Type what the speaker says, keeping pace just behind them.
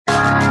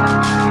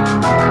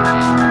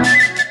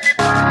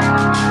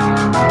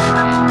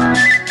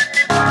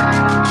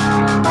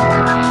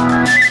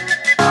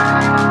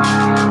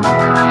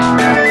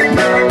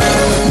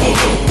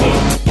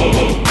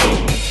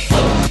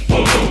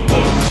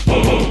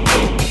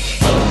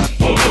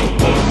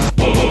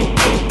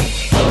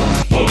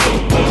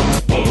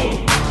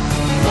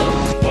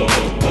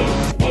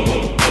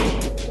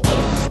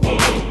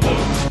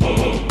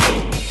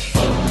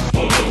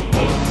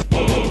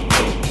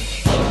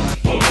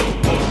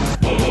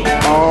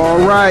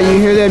You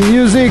hear that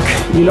music?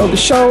 You know the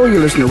show. You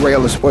listen to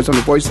Rail of Sports on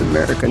the Voice of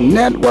America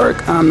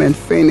Network. I'm in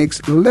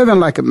Phoenix, living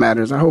like it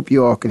matters. I hope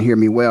you all can hear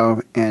me well.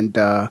 And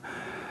I'm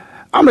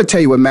going to tell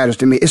you what matters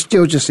to me. It's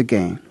still just a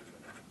game.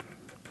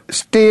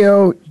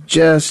 Still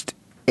just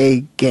a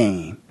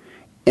game.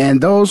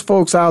 And those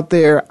folks out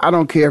there, I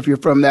don't care if you're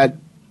from that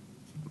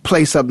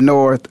place up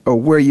north or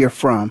where you're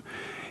from,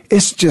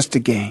 it's just a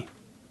game.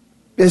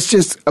 It's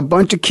just a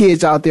bunch of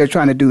kids out there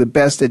trying to do the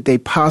best that they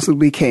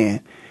possibly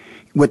can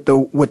with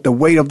the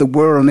weight of the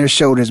world on their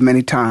shoulders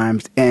many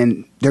times,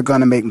 and they're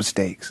going to make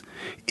mistakes.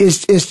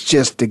 It's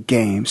just a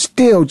game.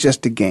 Still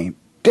just a game.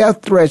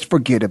 Death threats,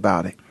 forget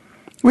about it.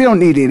 We don't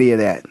need any of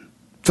that.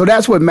 So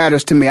that's what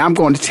matters to me. I'm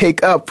going to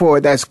take up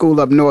for that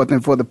school up north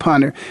and for the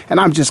punter, and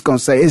I'm just going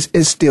to say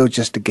it's still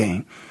just a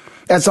game.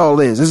 That's all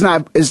it is.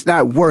 It's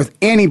not worth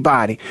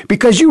anybody,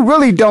 because you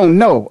really don't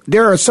know.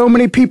 There are so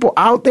many people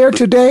out there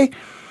today.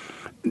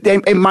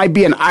 It might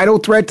be an idle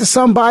threat to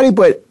somebody,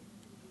 but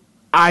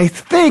I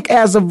think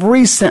as of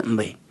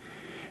recently,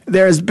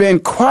 there's been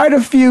quite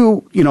a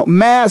few,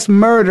 mass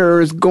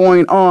murders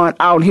going on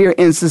out here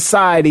in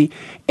society.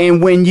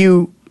 And when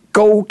you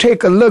go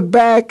take a look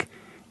back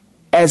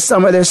at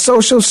some of their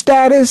social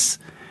status,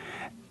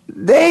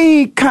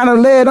 they kind of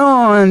led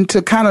on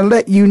to kind of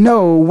let you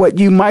know what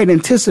you might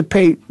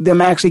anticipate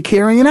them actually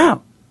carrying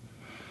out.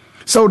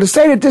 So to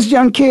say that this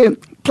young kid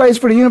plays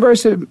for the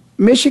University of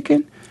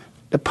Michigan,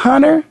 the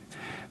punter,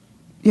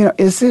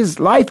 is his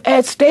life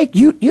at stake?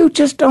 You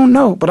just don't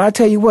know. But I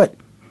tell you what,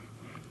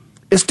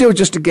 it's still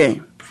just a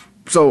game.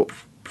 So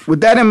with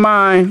that in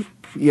mind,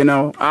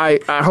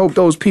 I hope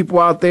those people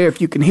out there,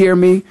 if you can hear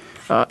me,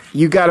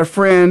 you got a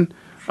friend,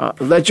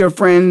 let your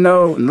friend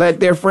know and let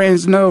their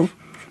friends know.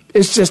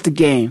 It's just a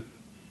game.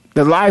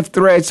 The life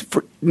threats,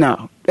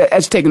 no,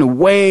 that's taken it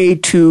way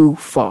too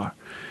far.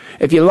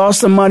 If you lost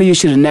some money, you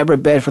should have never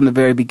bet from the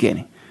very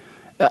beginning.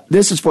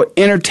 This is for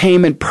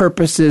entertainment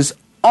purposes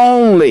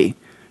only.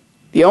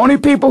 The only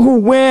people who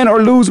win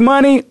or lose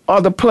money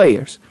are the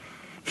players.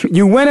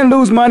 You win and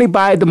lose money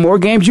by the more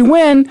games you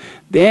win,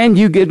 then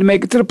you get to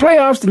make it to the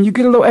playoffs, then you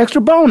get a little extra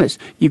bonus.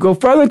 You go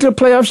further into the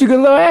playoffs, you get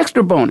a little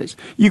extra bonus.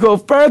 You go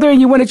further and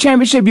you win a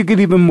championship, you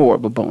get even more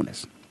of a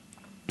bonus.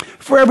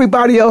 For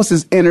everybody else,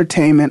 it's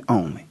entertainment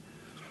only.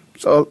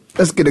 So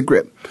let's get a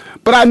grip.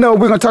 But I know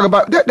we're going to talk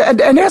about,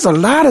 and there's a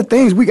lot of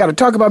things we got to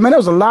talk about, man. There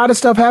was a lot of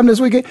stuff happening this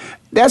weekend.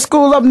 That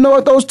school up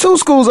north, those two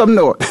schools up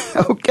north,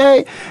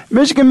 okay?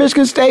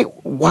 Michigan State,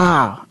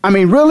 wow. I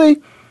mean,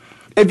 really?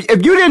 If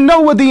you didn't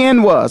know what the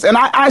end was, and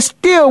I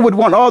still would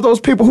want all those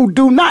people who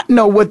do not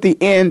know what the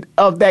end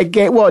of that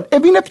game was,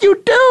 even if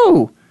you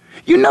do,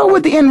 you know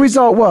what the end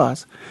result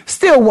was,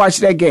 still watch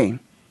that game.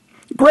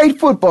 Great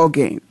football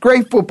game.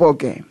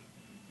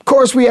 Of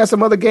course, we had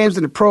some other games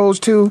in the pros,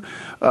 too.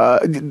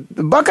 The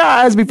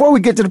Buckeyes, before we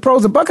get to the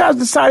pros, the Buckeyes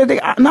decided,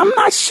 and I'm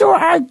not sure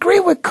I agree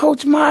with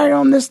Coach Meyer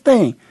on this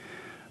thing.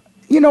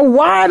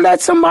 Why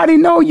let somebody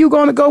know you're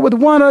going to go with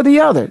one or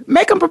the other?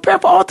 Make them prepare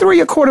for all three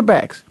of your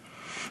quarterbacks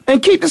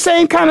and keep the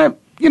same kind of,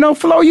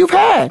 flow you've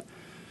had.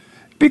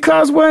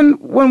 Because when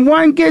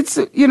one gets,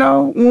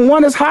 when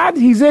one is hot,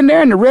 he's in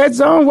there in the red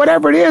zone,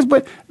 whatever it is.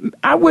 But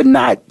I would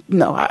not,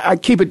 I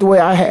keep it the way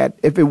I had.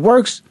 If it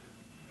works,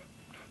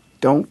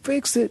 don't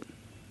fix it.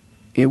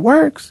 It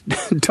works.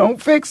 Don't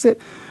fix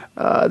it.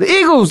 The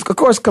Eagles, of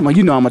course, come on,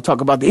 I'm going to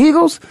talk about the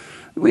Eagles.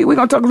 We're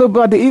going to talk a little bit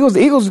about the Eagles.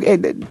 The Eagles,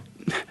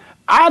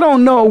 I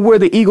don't know where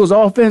the Eagles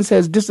offense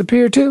has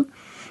disappeared to,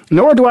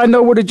 nor do I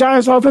know where the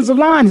Giants offensive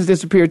line has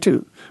disappeared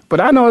to. But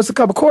I know it's a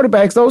couple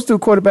quarterbacks, those two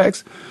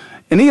quarterbacks.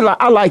 And Eli,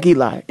 I like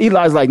Eli.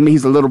 Eli's like me.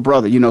 He's a little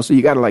brother, so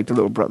you got to like the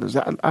little brothers.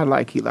 I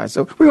like Eli.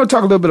 So we're going to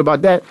talk a little bit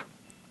about that.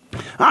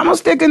 I'm going to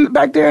stick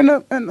back there in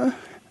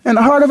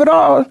the heart of it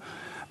all.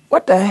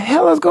 What the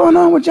hell is going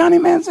on with Johnny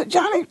Manziel?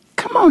 Johnny,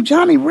 come on,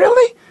 Johnny,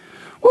 really?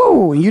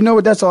 Whoa, you know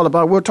what that's all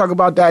about. We'll talk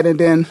about that, and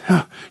then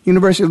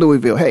University of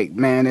Louisville. Hey,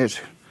 man,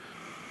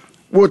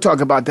 we'll talk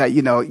about that.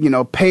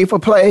 Pay for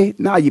play.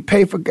 Now you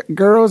pay for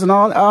girls and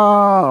all.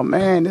 Oh,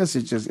 man, this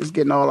is it's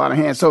getting all out of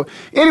hand. So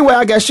anyway,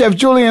 I got Chef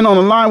Julian on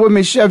the line with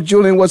me. Chef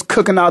Julian, what's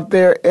cooking out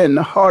there in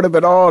the heart of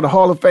it all, the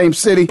Hall of Fame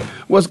city?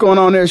 What's going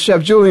on there,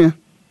 Chef Julian?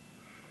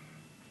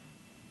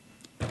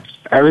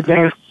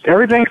 Everything's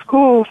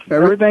cool.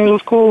 Everything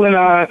was cool in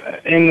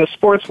the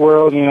sports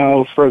world,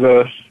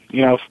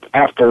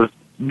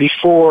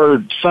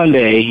 before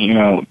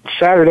Sunday,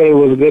 Saturday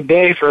was a good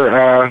day for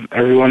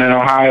everyone in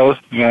Ohio.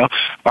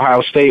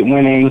 Ohio State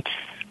winning.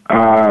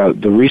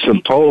 The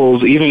recent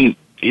polls, there's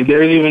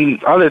even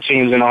other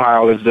teams in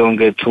Ohio that's doing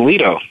good.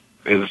 Toledo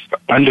is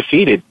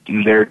undefeated.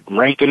 They're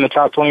ranked in the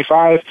top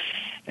 25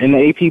 in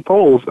the AP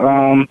polls.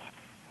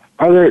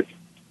 But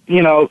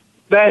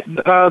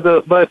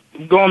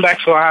going back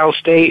to Ohio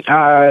State,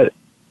 to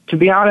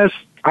be honest,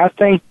 I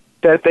think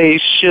that they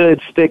should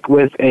stick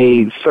with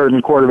a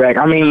certain quarterback.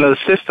 I mean, the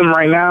system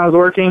right now is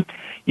working.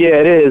 Yeah,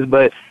 it is,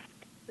 but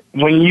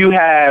when you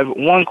have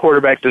one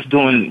quarterback that's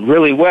doing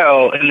really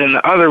well and then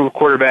the other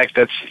quarterback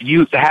has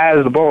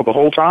the ball the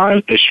whole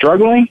time is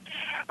struggling,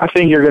 I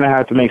think you're going to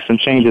have to make some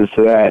changes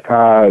to that.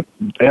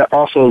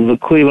 Also, the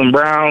Cleveland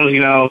Browns,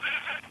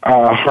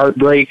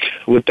 heartbreak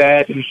with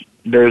that.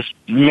 There's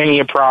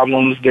many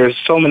problems. There's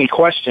so many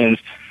questions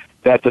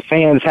that the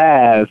fans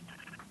have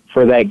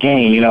for that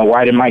game.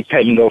 Why did Mike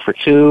Pettin go for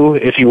 2?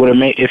 If he would have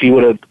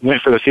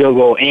went for the field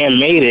goal and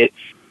made it,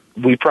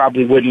 we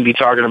probably wouldn't be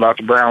talking about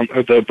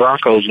the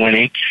Broncos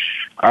winning.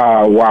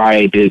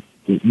 Why did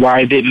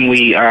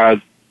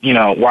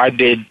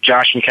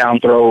Josh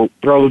McCown throw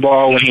the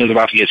ball when he was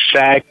about to get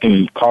sacked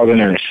and called an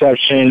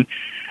interception?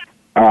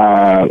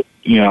 Also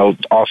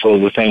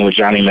the thing with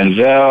Johnny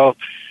Manziel.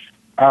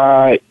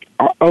 A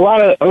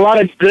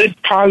lot of good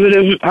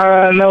positive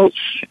notes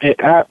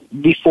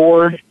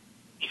before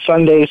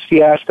Sunday's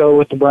fiasco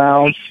with the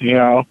Browns.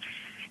 On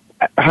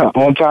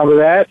top of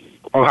that,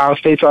 Ohio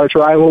State's arch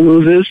rival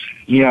loses.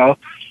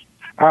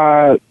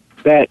 That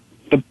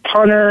the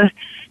punter,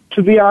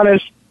 to be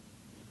honest,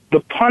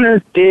 the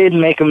punter did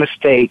make a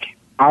mistake.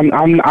 I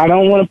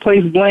don't want to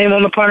place blame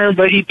on the punter,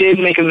 but he did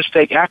make a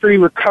mistake. After he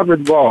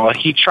recovered the ball,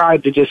 he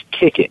tried to just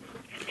kick it.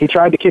 He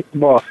tried to kick the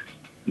ball.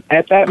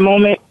 At that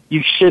moment,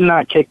 you should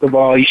not kick the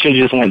ball. You should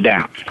have just went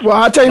down. Well,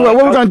 I'll tell you what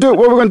we're going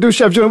to do,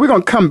 Chef Junior, we're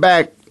going to come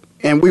back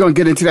and we're going to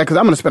get into that because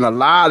I'm going to spend a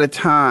lot of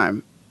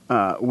time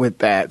with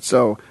that.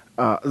 So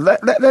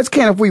let's,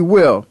 Ken, if we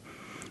will,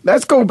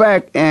 let's go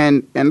back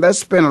and let's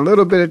spend a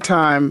little bit of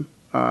time,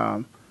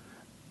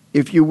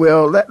 if you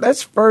will.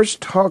 Let's first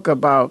talk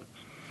about,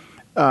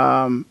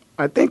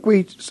 I think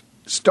we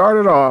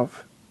started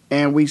off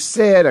and we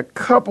said a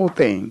couple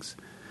things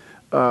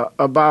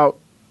about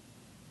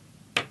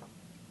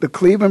the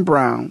Cleveland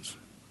Browns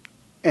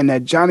and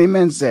that Johnny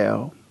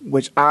Manziel,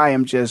 which I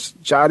am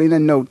just jotting a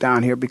note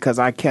down here because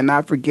I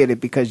cannot forget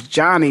it because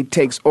Johnny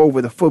takes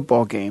over the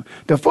football game.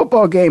 The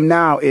football game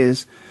now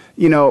is,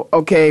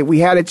 okay, we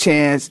had a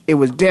chance. It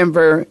was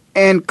Denver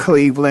and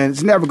Cleveland.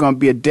 It's never going to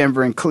be a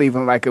Denver and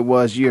Cleveland like it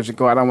was years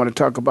ago. I don't want to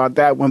talk about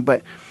that one.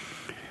 But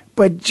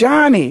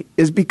Johnny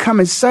is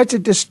becoming such a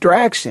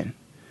distraction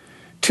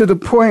to the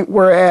point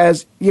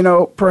whereas,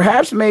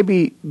 perhaps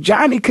maybe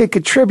Johnny could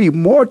contribute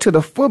more to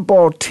the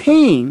football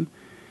team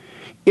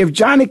if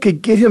Johnny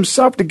could get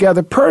himself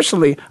together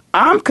personally.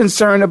 I'm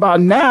concerned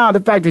about now the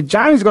fact that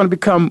Johnny's going to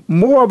become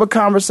more of a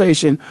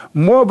conversation,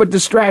 more of a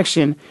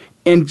distraction.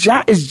 And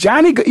is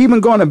Johnny even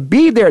going to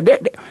be there?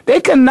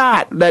 They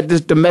cannot let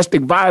this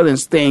domestic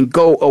violence thing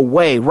go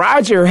away.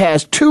 Roger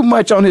has too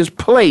much on his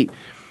plate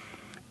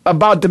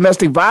about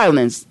domestic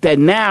violence that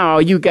now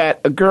you got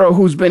a girl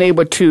who's been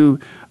able to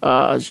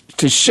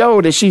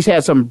show that she's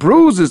had some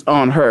bruises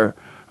on her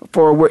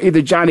for where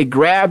either Johnny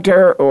grabbed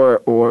her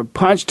or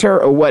punched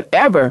her or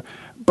whatever.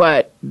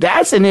 But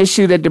that's an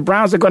issue that the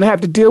Browns are going to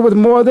have to deal with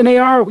more than they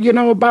are,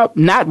 about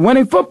not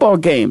winning football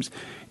games.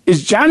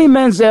 Is Johnny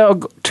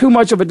Manziel too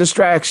much of a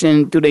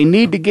distraction? Do they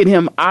need to get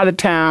him out of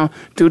town?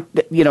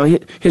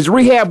 His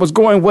rehab was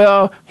going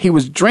well. He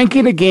was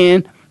drinking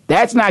again.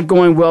 That's not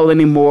going well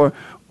anymore.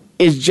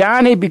 Is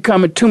Johnny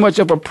becoming too much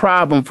of a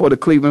problem for the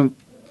Cleveland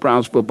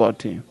Browns football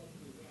team?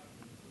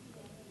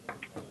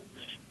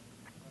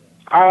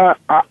 I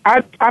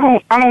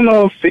don't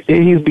know if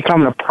he's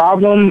becoming a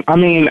problem. I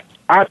mean,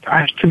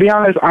 to be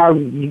honest, I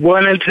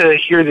wanted to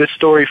hear this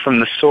story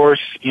from the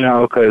source,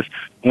 because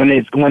when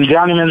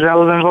Johnny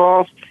Manziel is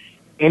involved,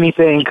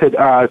 anything could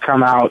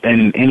come out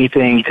and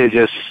anything could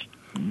just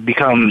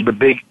become the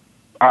big,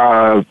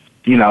 the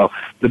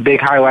big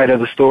highlight of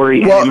the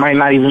story, and it might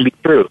not even be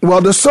true.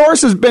 Well, the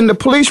source has been the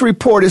police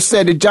report has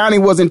said that Johnny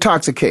was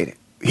intoxicated.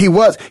 He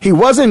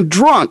wasn't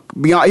drunk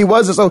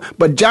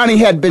but Johnny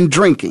had been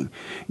drinking.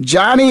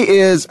 Johnny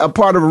is a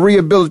part of a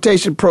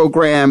rehabilitation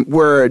program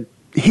where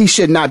he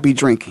should not be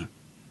drinking.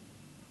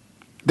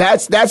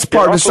 That's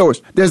part of the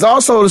source. There's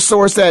also the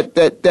source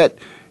that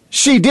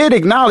she did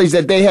acknowledge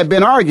that they had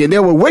been arguing.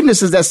 There were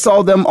witnesses that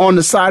saw them on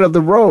the side of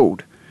the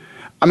road.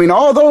 I mean,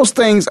 all those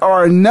things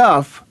are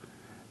enough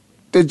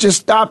to just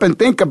stop and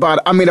think about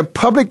it. I mean, a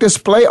public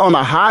display on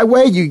a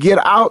highway, you get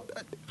out.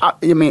 Are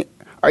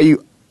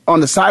you on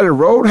the side of the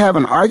road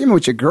having an argument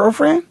with your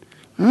girlfriend?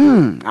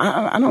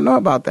 I don't know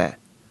about that.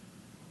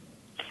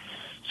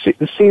 See,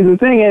 the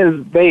thing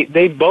is,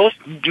 they both,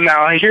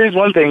 now here's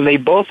one thing, they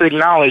both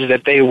acknowledge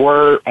that they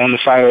were on the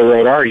side of the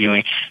road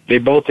arguing. They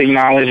both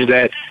acknowledge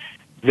that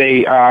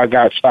they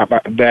got stopped,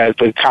 that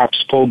the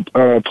cops pulled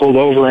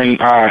over and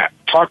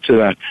talked to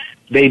them.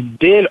 They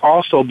did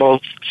also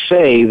both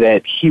say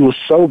that he was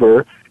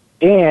sober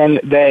and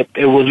that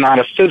it was not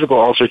a physical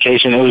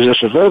altercation, it was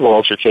just a verbal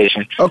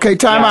altercation. Okay,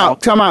 time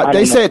out.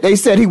 They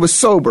said he was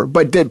sober,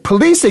 but did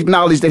police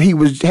acknowledge that he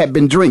had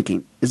been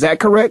drinking? Is that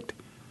correct?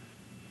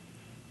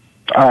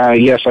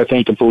 Yes, I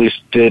think the police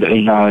did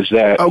acknowledge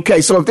that.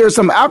 Okay, so if there's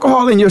some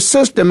alcohol in your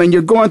system and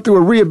you're going through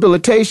a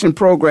rehabilitation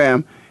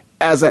program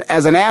as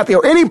an athlete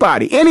or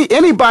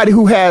anybody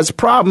who has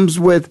problems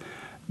with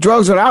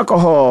drugs or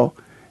alcohol,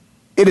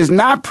 it is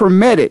not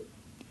permitted,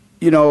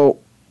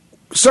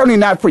 certainly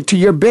not to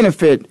your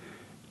benefit,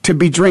 to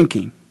be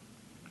drinking.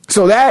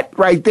 So that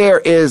right there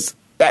is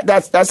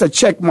that's a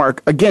check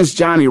mark against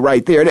Johnny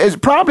right there.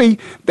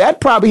 That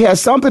probably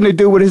has something to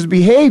do with his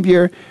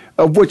behavior,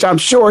 of which I'm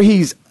sure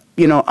he's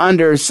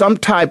under some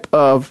type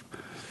of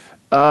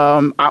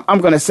I'm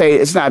going to say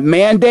it's not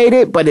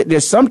mandated, but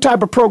there's some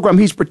type of program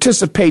he's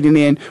participating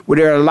in where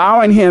they're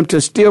allowing him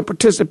to still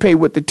participate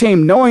with the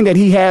team, knowing that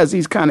he has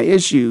these kind of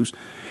issues,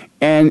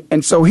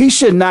 and so he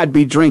should not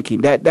be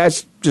drinking.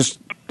 That's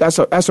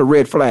a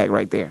red flag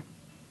right there.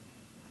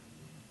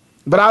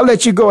 But I'll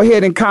let you go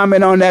ahead and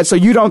comment on that. So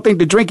you don't think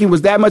the drinking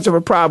was that much of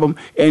a problem?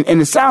 And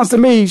it sounds to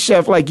me,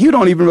 Chef, like you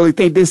don't even really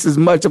think this is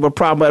much of a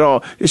problem at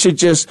all. You should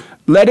just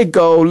let it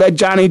go, let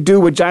Johnny do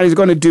what Johnny's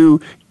going to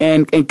do,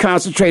 and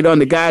concentrate on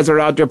the guys that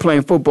are out there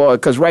playing football,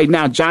 because right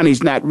now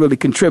Johnny's not really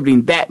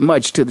contributing that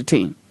much to the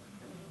team.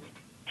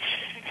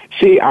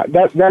 See,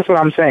 that's what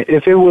I'm saying.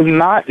 If there was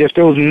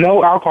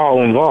no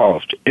alcohol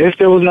involved, and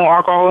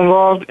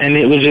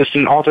it was just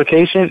an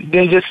altercation,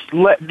 then just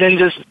let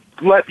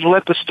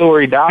the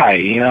story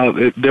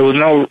die. There was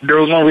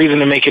no reason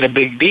to make it a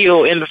big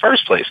deal in the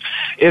first place.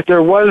 If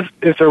there was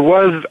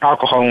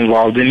alcohol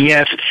involved, then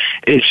yes,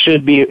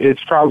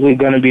 it's probably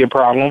going to be a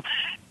problem.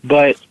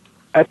 But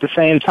at the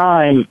same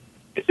time,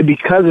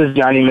 because it's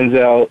Johnny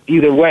Manziel,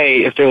 either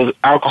way, if there was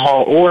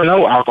alcohol or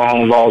no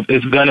alcohol involved,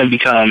 it's going to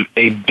become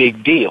a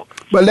big deal.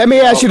 But let me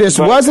ask you this: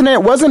 wasn't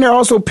there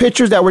also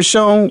pictures that were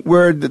shown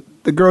where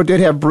the girl did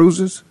have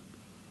bruises?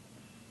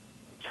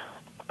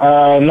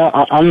 No,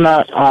 I'm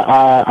not.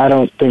 I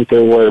don't think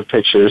there were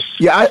pictures.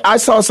 Yeah, I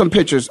saw some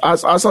pictures. I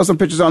saw some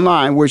pictures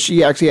online where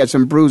she actually had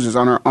some bruises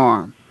on her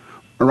arm,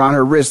 around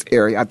her wrist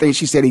area. I think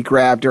she said he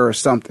grabbed her or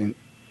something.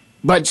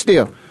 But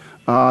still,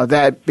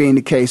 that being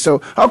the case.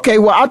 So, okay,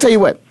 well, I'll tell you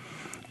what.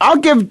 I'll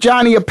give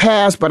Johnny a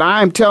pass, but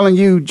I'm telling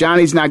you,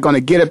 Johnny's not going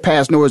to get a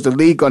pass, nor is the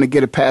league going to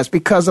get a pass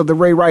because of the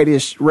Ray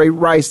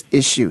Rice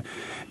issue.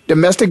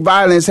 Domestic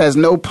violence has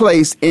no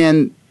place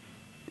in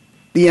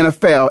the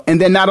NFL. And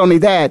then not only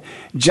that,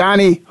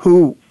 Johnny,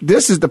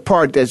 this is the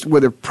part that's where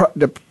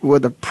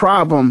the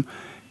problem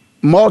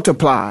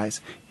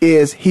multiplies,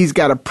 is he's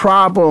got a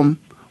problem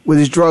with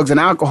his drugs and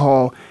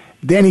alcohol.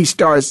 Then he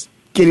starts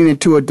getting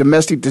into a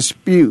domestic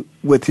dispute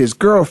with his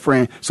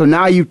girlfriend. So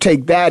now you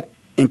take that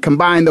and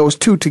combine those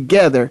two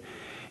together,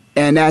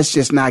 and that's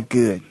just not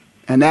good.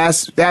 And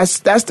that's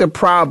the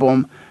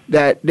problem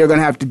that they're going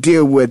to have to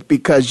deal with,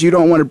 because you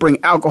don't want to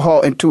bring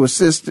alcohol into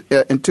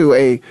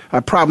a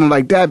problem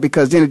like that,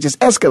 because then it just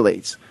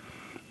escalates.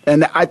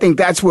 And I think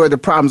that's where the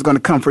problem's going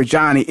to come for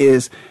Johnny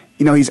is,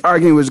 he's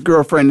arguing with his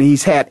girlfriend and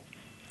he's had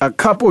a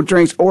couple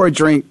drinks or a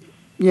drink,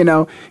 and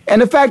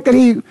the fact that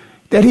he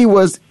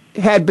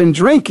had been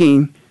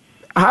drinking,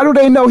 how do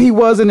they know he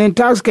wasn't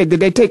intoxicated?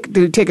 Did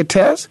he take a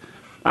test?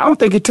 I don't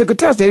think he took a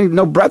test. They didn't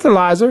know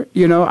breathalyzer.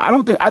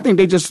 I think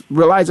they just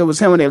realized it was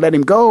him and they let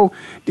him go.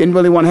 Didn't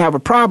really want to have a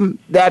problem.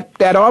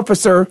 That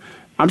officer,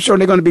 I'm sure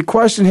they're going to be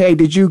questioned. Hey,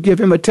 did you give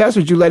him a test, or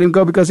did you let him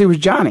go because he was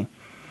Johnny?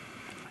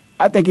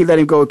 I think he let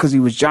him go because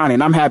he was Johnny,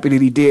 and I'm happy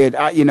that he did.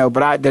 But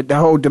the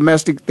whole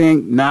domestic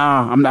thing,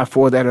 nah, I'm not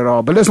for that at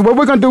all. But listen, what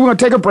we're going to do, we're going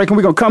to take a break and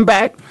we're going to come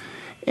back.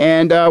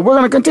 And we're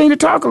going to continue to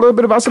talk a little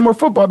bit about some more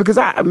football, because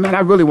I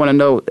really want to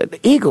know the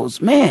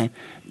Eagles, man.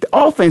 The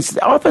offense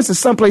is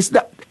someplace.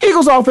 The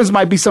Eagles' offense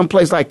might be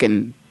someplace like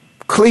in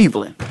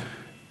Cleveland,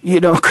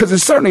 because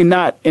it's certainly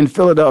not in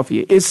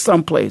Philadelphia. It's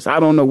someplace.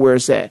 I don't know where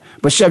it's at.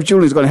 But Chef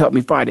Julian's going to help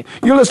me find it.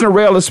 You're listening to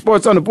Rail of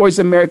Sports on the Voice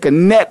America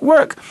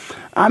Network.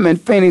 I'm in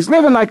Phoenix,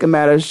 living like it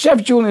matters.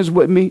 Chef Julian's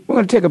with me. We're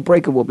going to take a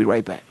break and we'll be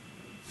right back.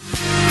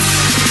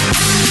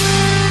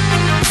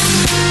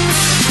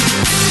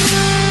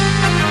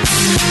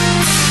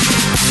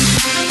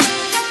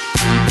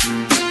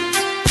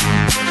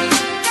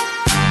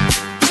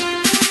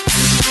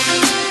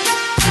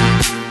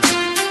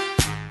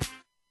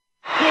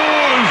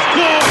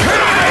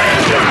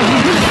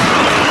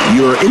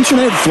 Your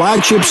internet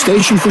flagship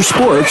station for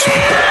sports.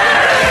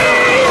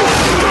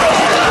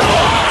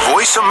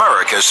 Voice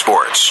America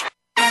Sports.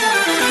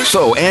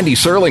 So Andy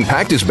Serling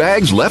packed his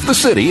bags, left the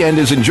city, and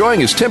is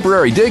enjoying his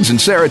temporary digs in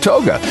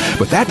Saratoga.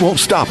 But that won't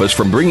stop us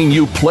from bringing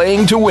you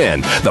Playing to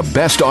Win, the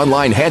best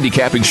online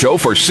handicapping show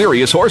for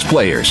serious horse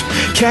players.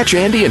 Catch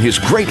Andy and his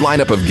great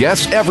lineup of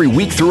guests every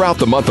week throughout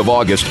the month of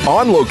August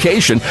on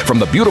location from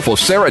the beautiful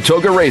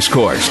Saratoga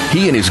Racecourse.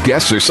 He and his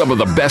guests are some of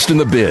the best in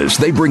the biz.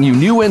 They bring you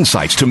new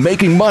insights to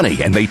making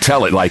money, and they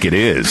tell it like it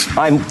is.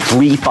 I'm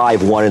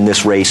 3-5-1 in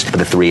this race, but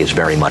the 3 is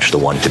very much the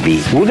one to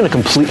beat. We're going to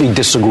completely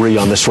disagree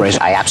on this race.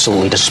 I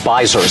absolutely despise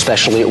despise her,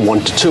 especially at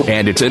 1-2.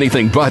 And it's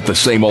anything but the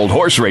same old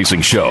horse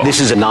racing show. This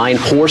is a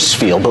 9-horse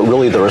field, but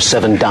really there are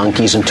 7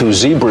 donkeys and 2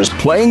 zebras.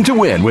 Playing to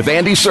Win with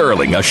Andy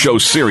Serling, a show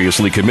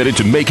seriously committed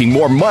to making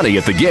more money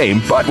at the game,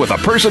 but with a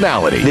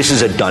personality. This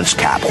is a dunce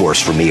cap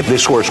horse for me. If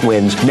this horse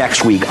wins,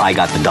 next week I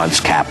got the dunce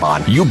cap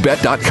on.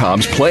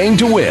 YouBet.com's Playing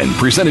to Win,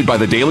 presented by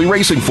the Daily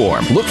Racing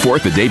Form. Look for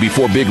it the day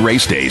before big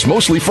race days,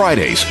 mostly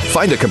Fridays.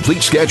 Find a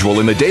complete schedule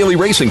in the Daily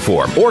Racing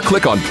Form or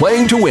click on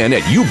Playing to Win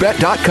at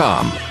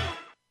YouBet.com.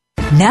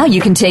 Now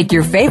you can take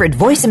your favorite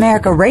Voice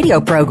America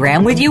radio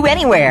program with you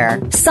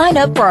anywhere. Sign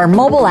up for our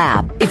mobile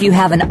app if you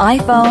have an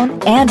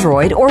iPhone,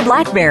 Android, or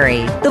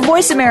BlackBerry. The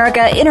Voice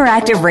America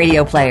Interactive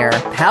Radio Player,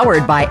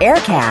 powered by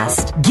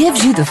Aircast,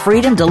 gives you the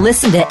freedom to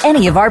listen to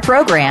any of our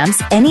programs,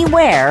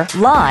 anywhere,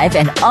 live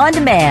and on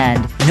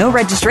demand. No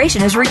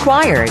registration is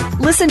required.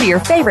 Listen to your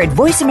favorite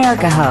Voice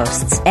America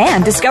hosts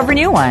and discover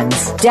new ones.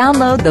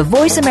 Download the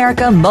Voice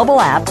America mobile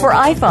app for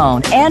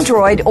iPhone,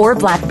 Android, or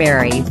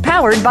BlackBerry,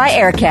 powered by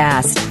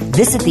Aircast.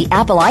 Visit the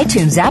Apple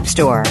iTunes App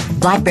Store,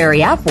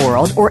 BlackBerry App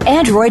World, or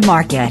Android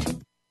Market.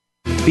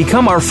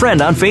 Become our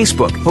friend on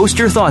Facebook. Post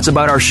your thoughts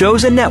about our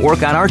shows and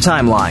network on our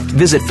timeline.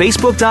 Visit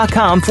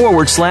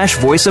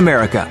Facebook.com/Voice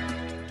America.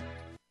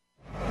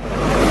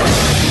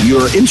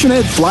 Your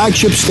internet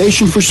flagship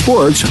station for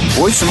sports,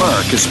 Voice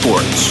America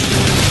Sports.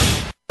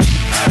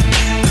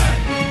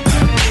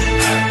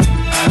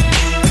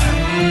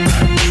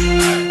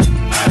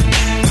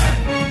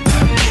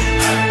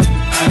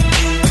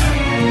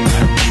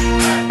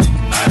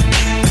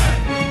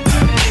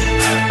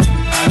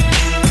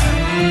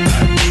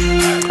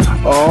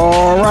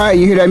 All right,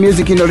 you hear that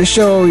music, you know the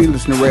show. You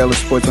listen to Ray Ellis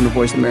Sports on the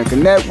Voice America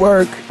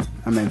Network.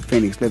 I'm in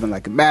Phoenix, living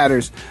like it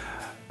matters.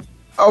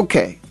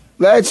 Okay,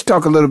 let's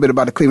talk a little bit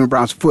about the Cleveland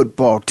Browns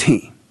football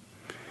team.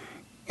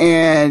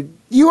 And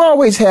you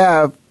always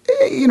have,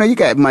 you know, you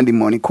got Monday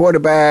morning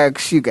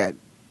quarterbacks, you got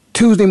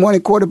Tuesday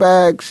morning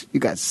quarterbacks, you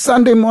got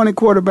Sunday morning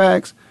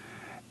quarterbacks.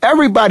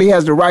 Everybody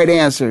has the right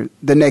answer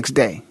the next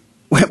day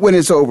when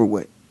it's over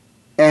with.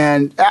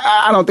 And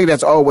I don't think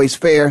that's always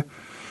fair.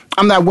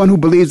 I'm not one who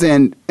believes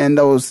in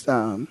those,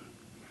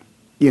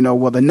 you know,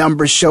 well, the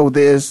numbers show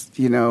this,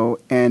 you know,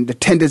 and the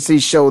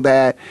tendencies show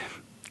that.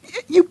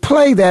 You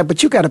play that,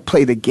 but you got to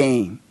play the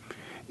game.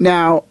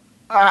 Now,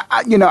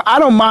 I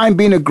don't mind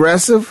being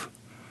aggressive,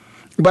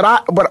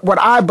 but what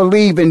I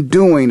believe in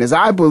doing is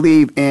I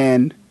believe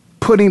in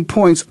putting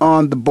points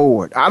on the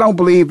board. I don't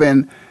believe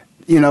in,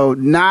 you know,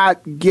 not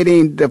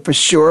getting the for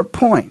sure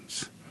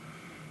points.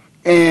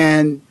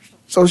 And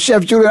so,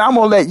 Chef Julian, I'm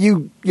going to let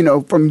you, you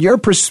know, from your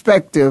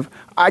perspective,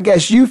 I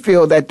guess you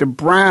feel that the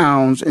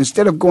Browns,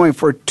 instead of going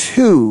for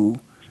 2,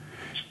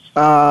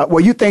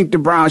 you think the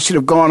Browns should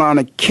have gone on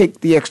and kicked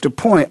the extra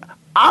point.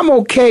 I'm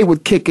okay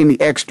with kicking the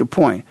extra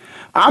point.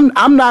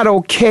 I'm not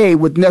okay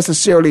with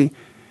necessarily,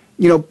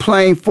 you know,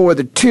 playing for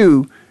the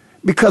 2,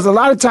 because a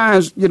lot of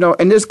times, you know,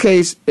 in this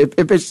case,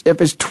 if it's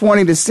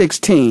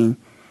 20-16,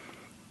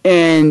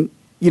 and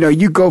you know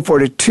you go for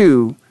the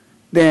 2,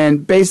 then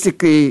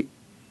basically,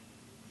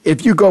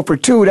 if you go for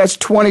 2, that's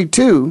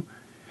 22,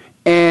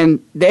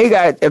 and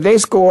if they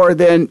score,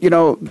 then you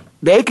know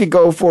they could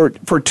go for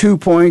 2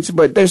 points,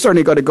 but they're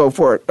certainly going to go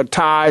for a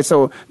tie.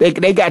 So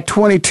they got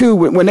 22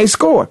 when they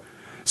score.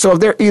 So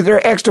if they're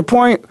either extra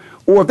point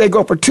or if they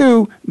go for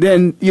 2,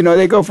 then you know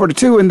they go for the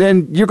 2, and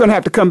then you're going to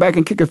have to come back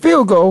and kick a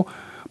field goal.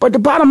 But the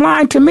bottom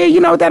line to me,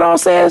 you know what that all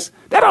says?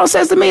 That all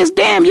says to me is,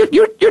 damn,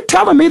 you're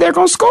telling me they're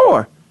going to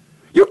score.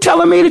 You're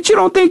telling me that you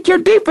don't think your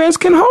defense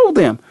can hold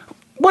them.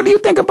 What do you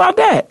think about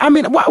that? I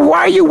mean,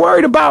 why are you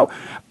worried about,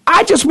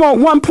 I just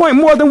want 1 point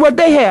more than what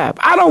they have.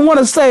 I don't want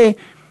to say,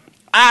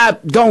 I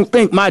don't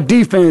think my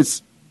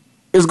defense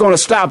is going to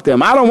stop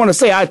them. I don't want to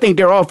say I think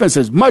their offense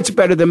is much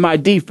better than my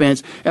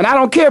defense. And I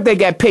don't care if they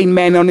got Peyton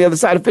Manning on the other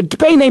side.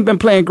 Peyton ain't been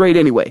playing great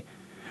anyway.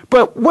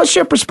 But what's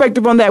your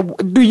perspective on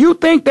that? Do you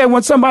think that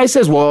when somebody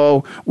says,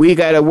 well, we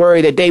got to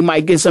worry that they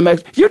might get some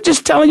extra, you're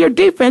just telling your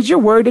defense you're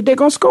worried that they're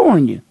going to score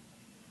on you?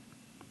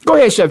 Go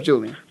ahead, Chef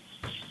Julian.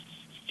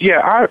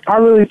 Yeah, I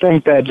really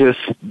think that there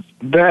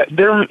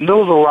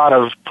was a lot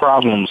of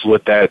problems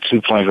with that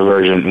 2-point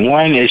conversion.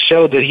 One, it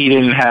showed that he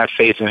didn't have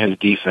faith in his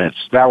defense.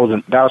 That was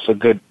a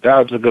good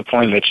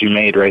point that you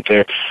made right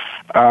there.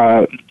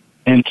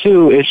 And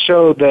 2, it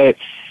showed that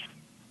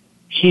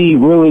he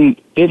really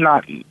did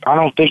not. I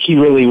don't think he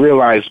really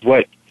realized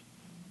what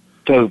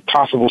the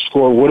possible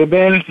score would have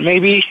been.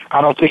 Maybe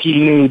I don't think he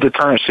knew the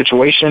current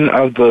situation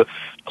of the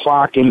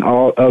clock and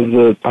all of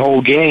the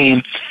whole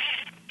game.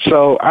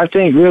 So I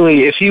think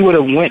really if he would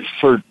have went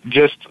for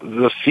just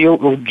the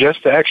field,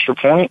 just the extra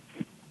point,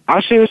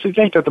 I seriously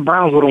think that the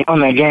Browns would have won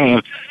that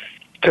game,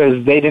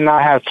 because they did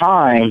not have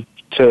time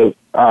to.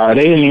 They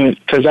didn't even,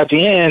 because at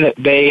the end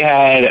they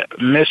had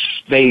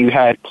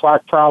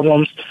clock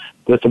problems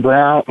with the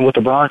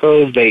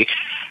Broncos. They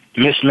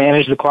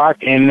mismanaged the clock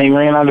and they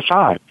ran out of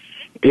time.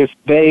 If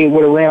they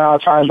would have ran out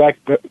of time back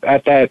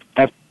at the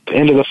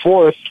end of the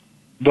 4th,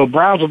 the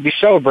Browns would be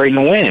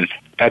celebrating the win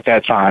at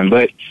that time,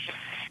 but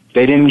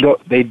they didn't go.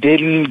 They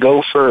didn't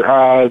go for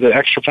the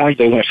extra point.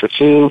 They went for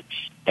 2,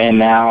 and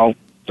now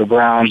the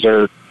Browns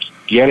are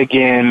yet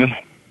again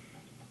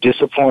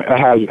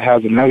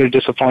has another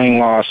disappointing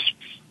loss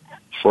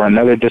for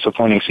another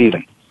disappointing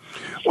season.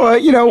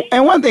 Well,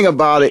 and one thing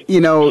about it,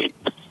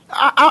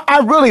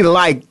 I really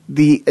like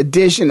the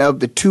addition of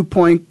the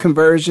 2-point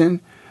conversion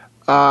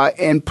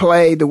and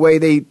play, the way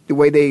they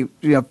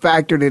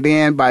factored it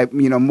in by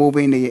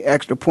moving the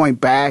extra point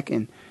back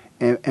and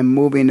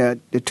moving the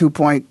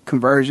 2-point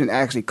conversion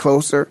actually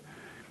closer.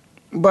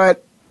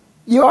 But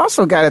you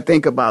also got to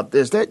think about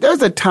this.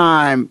 There's a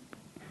time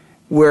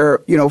where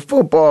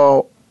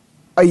football,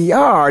 a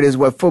yard is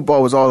what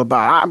football was all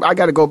about. I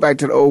got to go back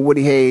to the old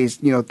Woody Hayes,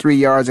 3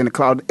 yards in a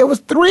cloud. It was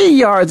 3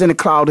 yards in a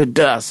cloud of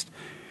dust.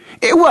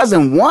 It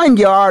wasn't 1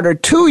 yard or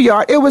 2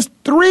 yards. It was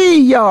 3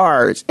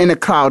 yards in a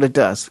cloud of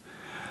dust.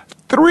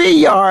 3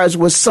 yards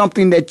was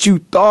something that you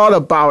thought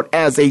about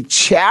as a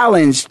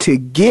challenge to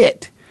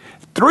get.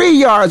 3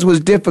 yards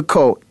was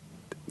difficult.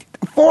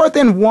 4th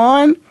and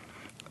 1,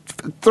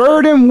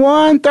 3rd and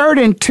 1,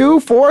 3rd and 2,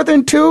 4th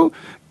and 2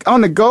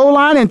 on the goal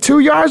line and 2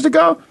 yards to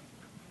go.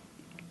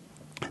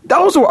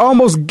 Those were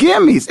almost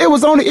gimmies. It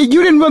was only,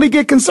 you didn't really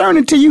get concerned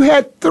until you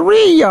had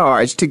 3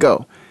 yards to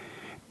go.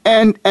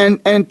 And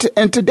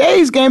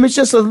today's game is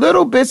just a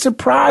little bit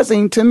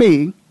surprising to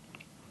me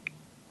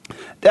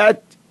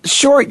that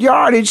short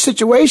yardage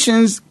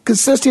situations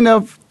consisting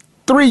of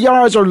 3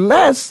 yards or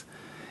less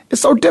is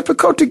so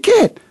difficult to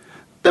get.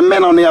 The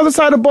men on the other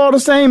side of the ball, the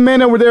same men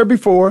that were there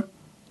before,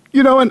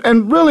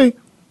 and really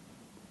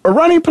a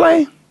running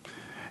play,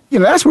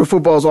 that's what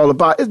football's all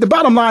about. The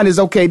bottom line is,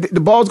 okay, the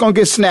ball's going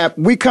to get snapped.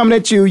 We coming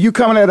at you. You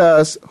coming at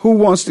us. Who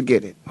wants to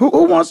get it?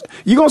 Who wants?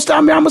 You going to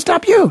stop me? I'm going to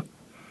stop you.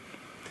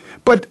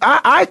 But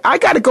I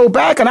got to go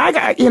back, and I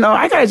got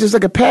to just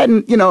look at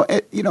Patton,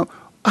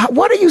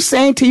 what are you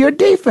saying to your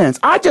defense?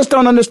 I just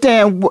don't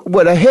understand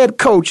what a head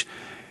coach,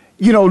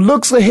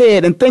 looks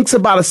ahead and thinks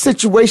about a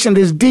situation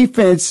his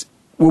defense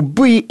will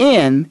be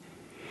in,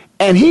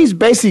 and he's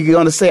basically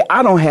going to say,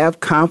 I don't have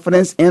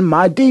confidence in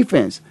my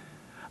defense.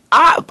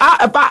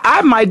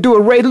 I might do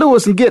a Ray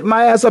Lewis and get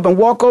my ass up and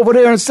walk over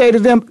there and say to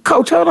them,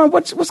 Coach, hold on,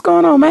 what's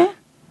going on, man?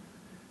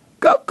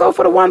 Go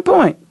for the 1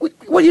 point.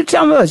 What are you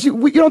telling us?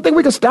 You don't think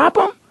we can stop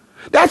them?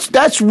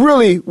 That's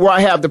really where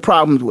I have the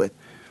problems with.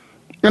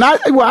 And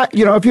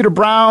if you're the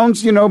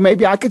Browns,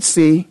 maybe I could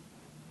see.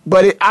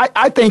 But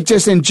I think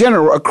just in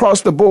general,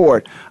 across the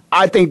board,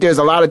 I think there's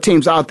a lot of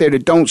teams out there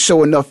that don't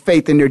show enough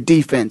faith in their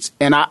defense.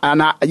 And I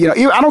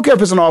don't care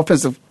if it's an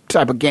offensive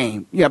type of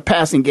game,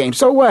 passing game.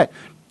 So what?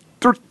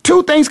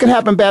 Two things can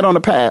happen bad on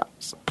the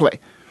pass play.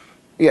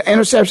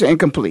 Interception,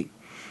 incomplete.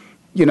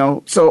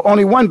 So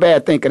only one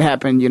bad thing can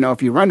happen,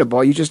 if you run the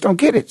ball, you just don't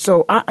get it.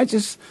 So I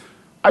just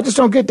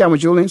don't get that one,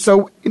 Julian.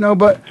 So,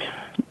 but.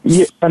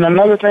 Yeah, and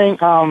another thing,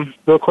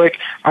 real quick,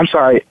 I'm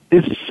sorry,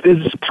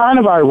 it's kind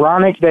of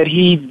ironic that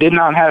he did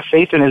not have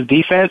faith in his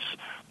defense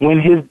when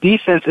his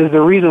defense is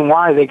the reason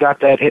why they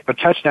got a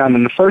touchdown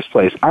in the first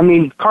place. I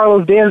mean,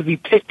 Carlos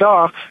Dansby picked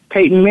off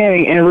Peyton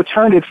Manning and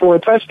returned it for a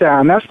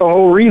touchdown. That's the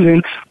whole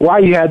reason why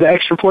you had the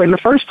extra point in the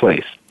first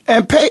place.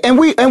 And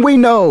we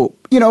know,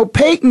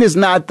 Peyton is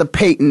not the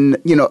Peyton,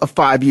 of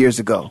 5 years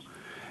ago.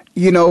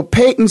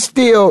 Peyton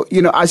still,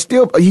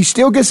 he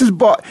still gets his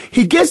ball.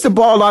 He gets the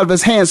ball out of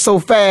his hands so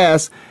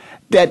fast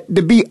that,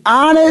 to be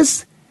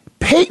honest,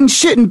 Peyton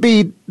shouldn't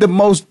be the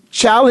most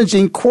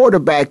challenging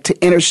quarterback to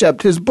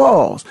intercept his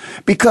balls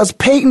because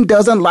Peyton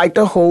doesn't like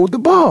to hold the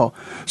ball.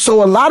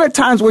 So a lot of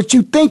times what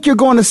you think you're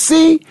going to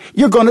see,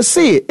 you're going to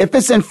see it. If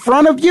it's in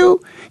front of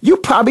you, you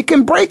probably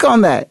can break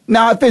on that.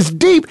 Now, if it's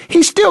deep,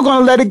 he's still going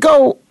to let it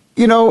go,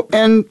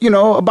 in,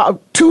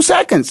 about 2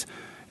 seconds.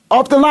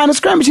 Off the line of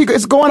scrimmage,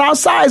 it's going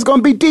outside. It's going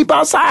to be deep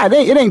outside.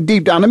 It ain't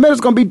deep down the middle. It's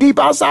going to be deep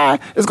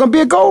outside. It's going to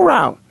be a go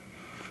route.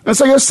 And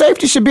so your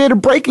safety should be able to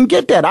break and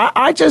get that.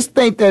 I just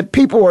think that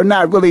people are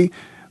not really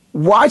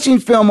watching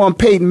film on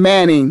Peyton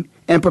Manning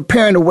and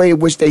preparing the way in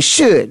which they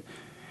should,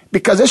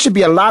 because there should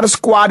be a lot of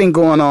squatting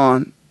going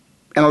on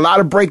and a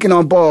lot of breaking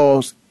on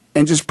balls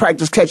and just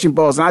practice catching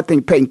balls. And I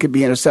think Peyton could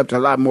be intercepted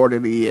a lot more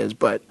than he is.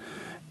 But,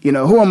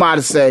 who am I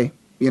to say?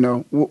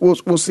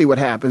 We'll see what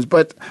happens.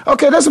 But,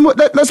 okay, let's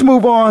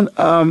move on.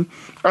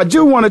 I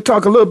do want to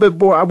talk a little bit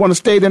more. I want to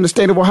stay in the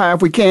state of Ohio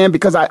if we can,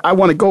 because I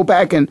want to go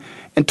back and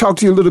talk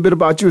to you a little bit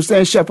about, you were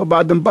saying, Chef,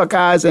 about them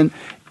Buckeyes. And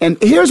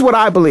here's what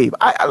I believe.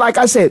 Like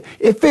I said,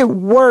 if it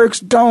works,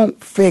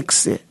 don't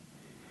fix it.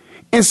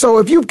 And so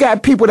if you've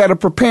got people that are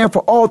preparing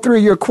for all three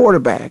of your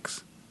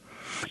quarterbacks,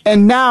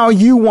 and now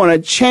you want to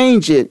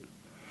change it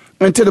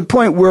and to the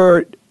point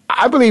where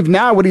I believe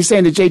now what he's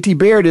saying to J.T.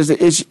 Barrett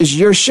is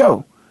your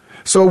show.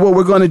 So what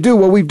we're going to do,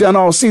 what we've done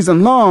all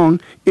season long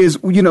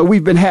is,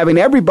 we've been having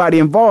everybody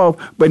involved,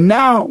 but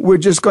now we're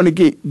just going to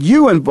get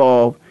you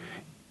involved.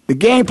 The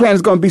game plan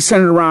is going to be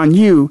centered around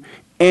you.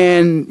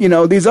 And,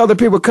 these other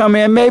people come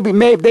in, maybe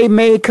they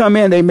may come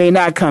in, they may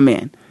not come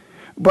in.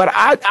 But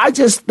I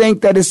just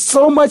think that it's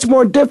so much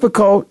more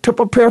difficult to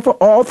prepare for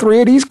all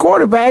three of these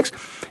quarterbacks.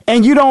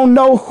 And you don't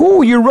know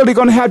who you're really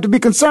going to have to be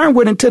concerned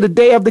with until the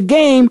day of the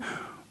game,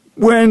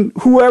 when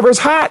whoever's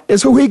hot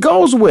is who he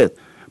goes with.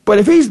 But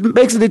if he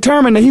makes it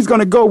determined that he's going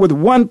to go with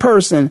one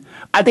person,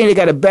 I think they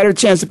got a better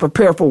chance to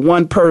prepare for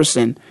one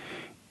person.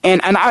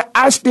 And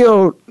I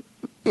still,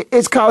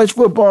 it's college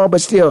football,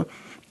 but still,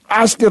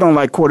 I still don't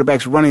like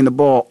quarterbacks running the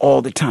ball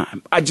all the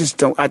time. I just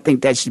don't. I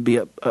think that should be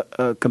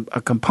a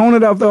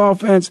component of the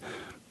offense.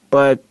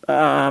 But,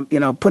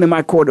 putting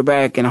my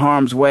quarterback in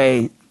harm's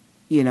way,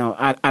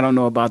 I don't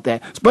know about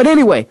that. But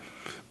anyway,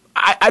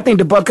 I think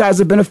the Buckeyes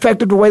have been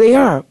effective the way they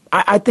are.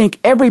 I think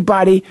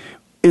everybody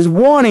is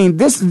wanting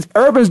this.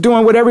 Urban's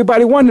doing what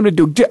everybody wanted him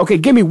to do. Okay,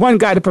 give me one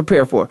guy to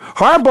prepare for.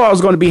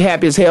 Harbaugh's going to be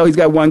happy as hell. He's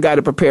got one guy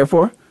to prepare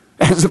for,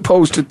 as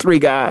opposed to three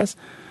guys.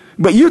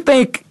 But you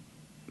think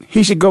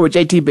he should go with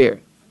J.T.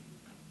 Barrett?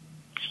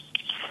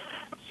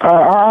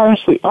 I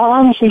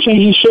honestly think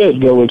he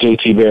should go with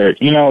J.T. Barrett.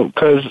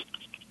 Because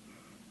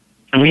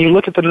when you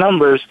look at the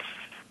numbers,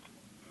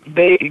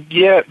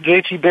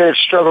 J.T. Barrett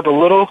struggled a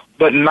little,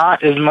 but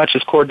not as much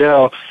as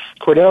Cordell.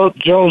 Cordell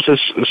Jones has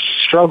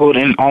struggled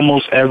in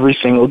almost every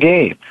single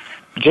game.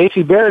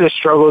 J.T. Barrett has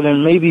struggled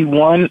in maybe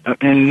one,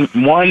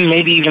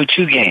 maybe even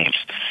two games.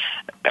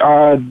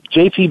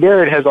 J.T.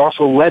 Barrett has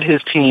also led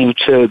his team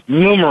to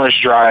numerous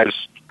drives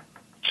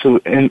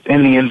in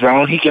the end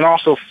zone. He can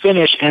also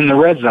finish in the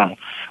red zone,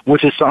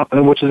 which is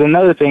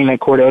another thing that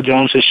Cordell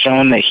Jones has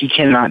shown that he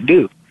cannot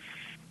do.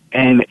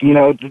 And,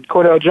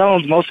 Cordell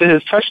Jones, most of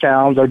his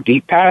touchdowns are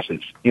deep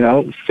passes,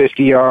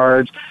 50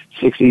 yards,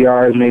 60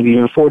 yards, maybe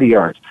even 40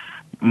 yards.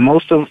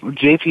 Most of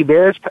J.T.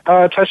 Barrett's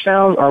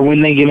touchdowns are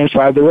when they get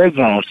inside the red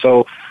zone.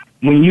 So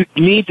when you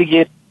need to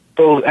get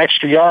those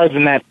extra yards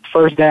in that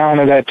first down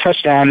or that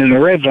touchdown in the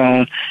red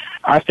zone,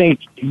 I think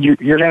you're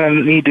going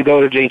to need to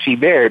go to J.T.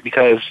 Barrett,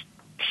 because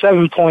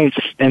 7 points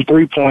and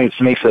 3 points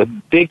makes a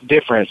big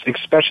difference,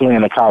 especially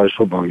in a college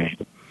football game.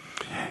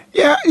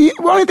 Yeah, the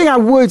only thing I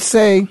would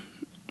say,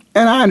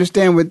 and I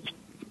understand with,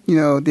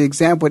 the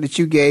example that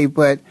you gave,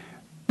 but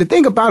the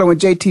thing about it, when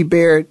J.T.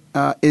 Barrett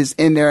is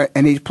in there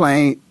and he's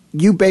playing,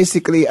 you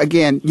basically,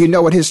 again, you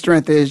know what his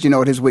strength is, you know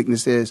what his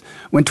weakness is.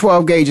 When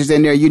 12 Gauge is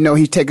in there, you know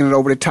he's taking it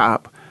over the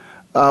top.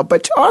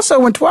 But also,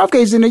 when 12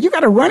 Gauge is in there, you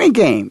got a running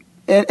game.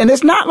 And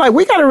it's not like,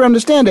 we got to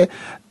understand that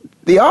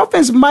the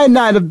offense might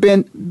not have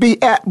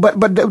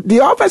but the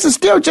offense is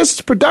still just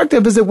as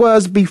productive as it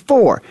was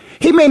before.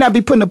 He may not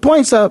be putting the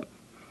points up,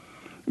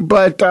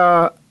 but,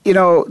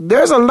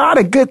 there's a lot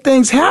of good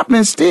things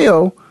happening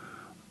still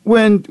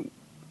when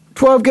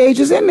 12 Gauge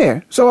is in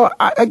there. So,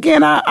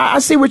 I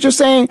see what you're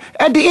saying.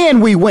 At the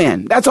end, we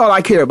win. That's all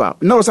I care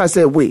about. Notice I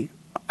said we.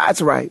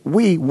 That's right.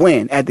 We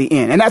win at the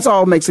end. And that's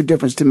all makes a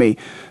difference to me.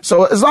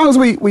 So as long as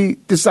we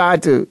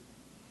decide to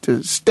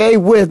stay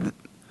with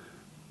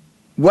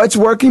what's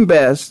working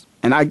best,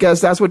 and I guess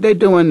that's what they're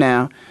doing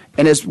now,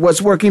 and it's what's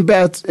working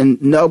best,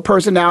 and no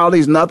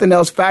personalities, nothing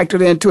else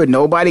factored into it.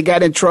 Nobody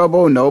got in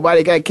trouble.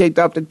 Nobody got kicked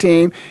off the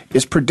team.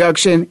 It's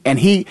production, and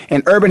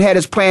Urban had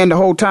his plan the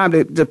whole time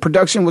that the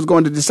production was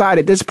going to decide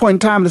at this point in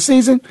time of the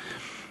season.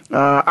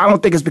 I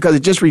don't think it's because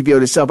it just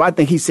revealed itself. I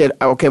think he said,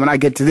 okay, when I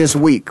get to this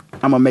week,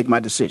 I'm going to make my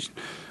decision.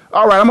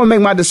 All right, I'm going to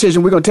make my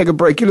decision. We're going to take a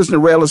break. You listen to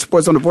Rail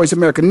Sports on the Voice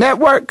America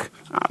Network.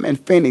 I'm in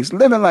Phoenix,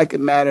 living like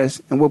it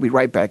matters, and we'll be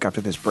right back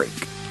after this break.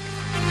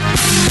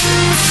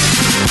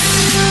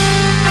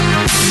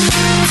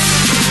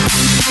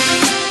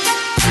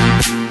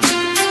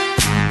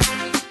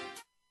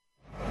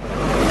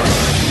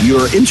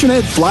 Your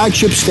internet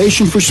flagship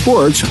station for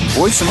sports,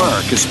 Voice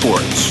America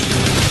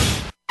Sports.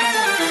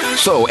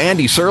 So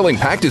Andy Serling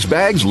packed his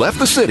bags, left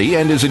the city,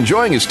 and is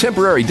enjoying his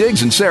temporary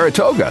digs in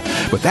Saratoga.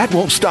 But that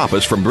won't stop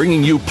us from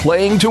bringing you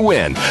Playing to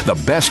Win,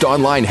 the best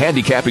online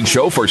handicapping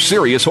show for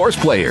serious horse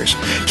players.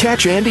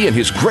 Catch Andy and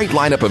his great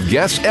lineup of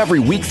guests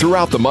every week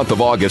throughout the month of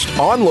August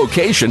on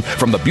location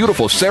from the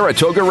beautiful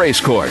Saratoga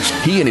Racecourse.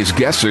 He and his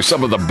guests are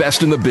some of the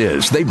best in the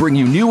biz. They bring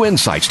you new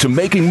insights to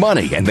making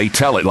money, and they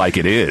tell it like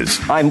it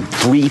is. I'm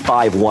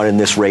 3-5-1 in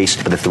this race,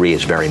 but the 3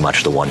 is very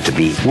much the one to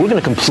beat. We're going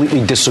to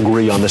completely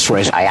disagree on this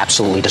race. I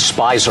absolutely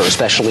despise her,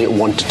 especially at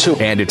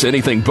 1-2. And it's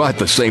anything but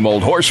the same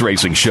old horse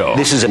racing show.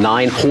 This is a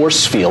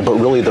 9-horse field, but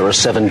really there are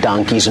 7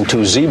 donkeys and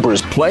 2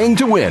 zebras. Playing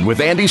to Win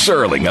with Andy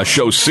Serling, a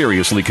show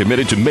seriously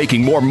committed to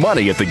making more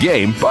money at the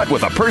game, but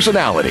with a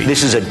personality.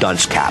 This is a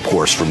dunce cap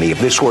horse for me.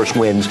 If this horse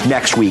wins,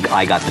 next week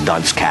I got the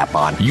dunce cap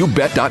on.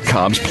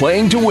 YouBet.com's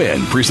Playing to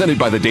Win, presented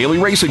by the Daily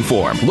Racing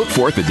Form. Look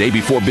for it the day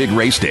before big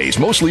race days,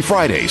 mostly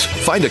Fridays.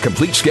 Find a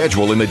complete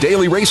schedule in the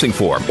Daily Racing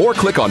Form or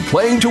click on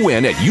Playing to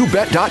Win at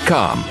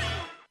YouBet.com.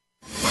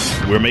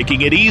 We're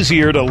making it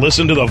easier to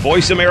listen to the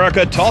Voice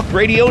America Talk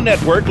Radio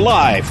Network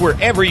live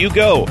wherever you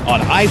go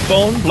on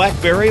iPhone,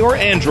 BlackBerry, or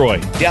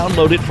Android.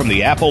 Download it from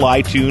the Apple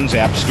iTunes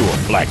App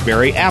Store,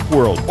 BlackBerry App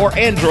World, or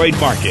Android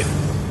Market.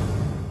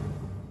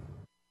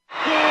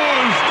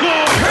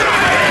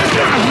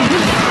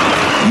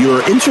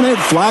 Your internet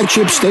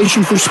flagship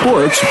station for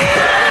sports,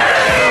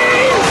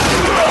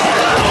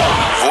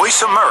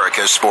 Voice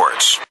America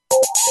Sports.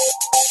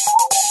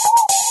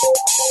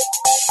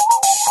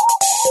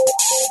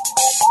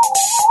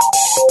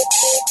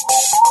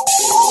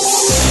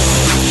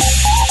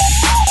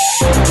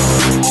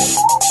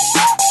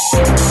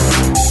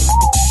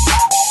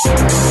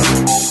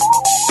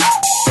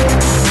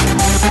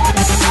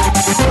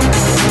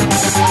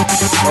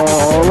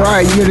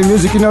 right, you hear the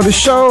music, you know the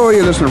show.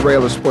 You're listening to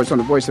Rail of Sports on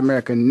the Voice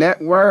America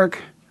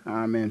Network.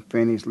 I'm in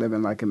Phoenix,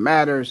 living like it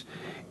matters.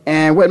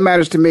 And what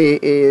matters to me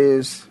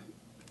is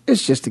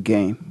it's just a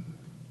game.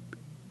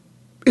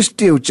 It's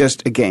still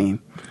just a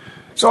game.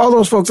 So all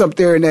those folks up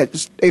there in that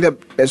state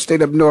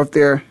up north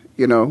there,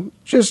 you know,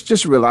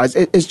 just realize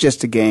it's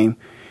just a game.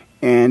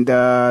 And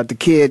the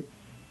kid,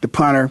 the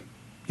punter,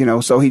 you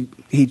know, so he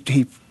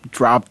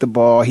dropped the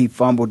ball, he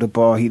fumbled the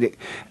ball.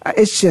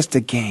 It's just a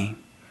game.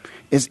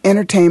 It's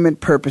entertainment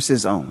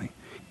purposes only.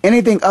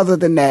 Anything other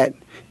than that,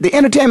 the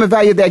entertainment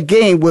value of that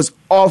game was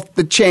off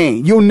the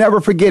chain. You'll never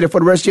forget it for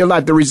the rest of your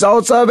life. The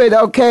results of it,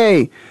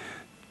 okay,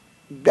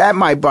 that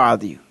might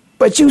bother you.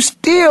 But you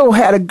still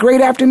had a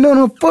great afternoon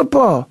of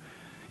football.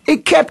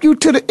 It kept you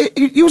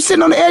you were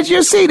sitting on the edge of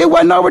your seat. It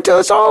wasn't over till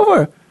it's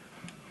over.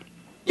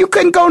 You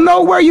couldn't go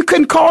nowhere. You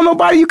couldn't call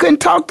nobody. You couldn't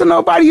talk to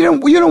nobody. You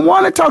didn't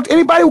want to talk to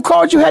anybody who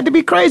called you. Had to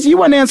be crazy. You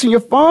weren't answering your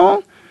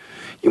phone.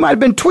 You might have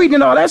been tweeting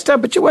and all that stuff,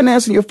 but you wasn't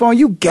answering your phone.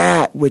 You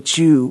got what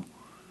you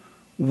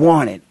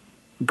wanted.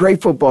 Great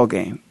football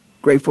game.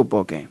 Great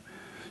football game.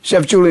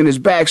 Chef Julian is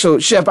back. So,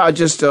 Chef, I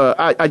just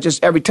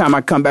every time I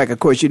come back, of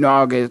course, you know,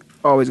 I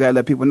always got to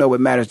let people know what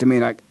matters to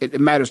me. And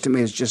it matters to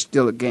me. It's just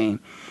still a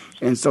game.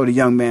 And so the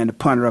young man, the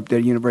punter up there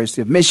at the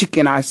University of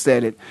Michigan, I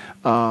said it,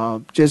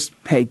 just,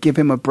 hey, give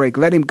him a break.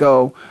 Let him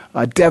go.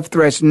 Death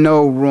threats,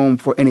 no room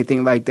for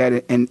anything like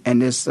that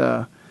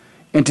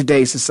in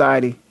today's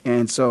society.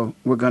 And so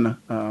we're going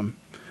to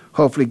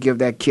hopefully give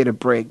that kid a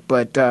break.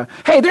 But,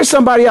 hey, there's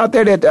somebody out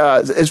there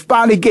that is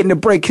finally getting a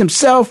break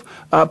himself.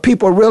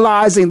 People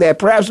realizing that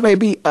perhaps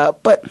maybe,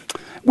 but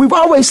we've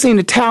always seen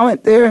the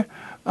talent there.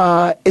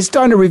 It's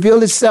starting to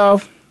reveal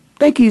itself.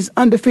 I think he's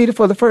undefeated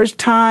for the first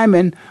time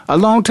in a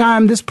long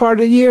time this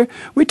part of the year.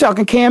 We're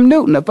talking Cam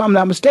Newton, if I'm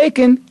not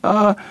mistaken.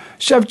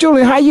 Chef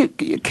Julian,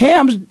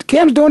 Cam's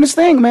doing his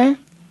thing, man.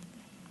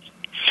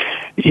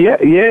 Yeah,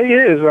 he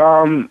is.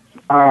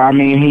 I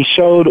mean, he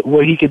showed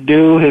what he could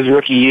do his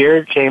rookie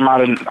year. Came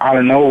out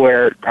of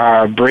nowhere,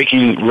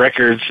 breaking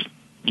records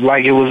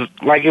like he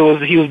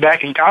was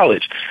back in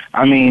college.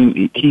 I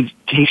mean,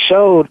 he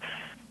showed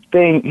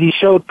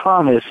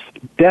promise.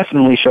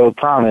 Definitely showed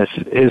promise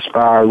his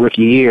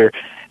rookie year,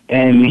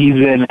 and he's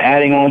been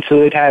adding on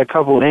to it. Had a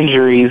couple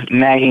injuries,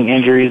 nagging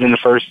injuries in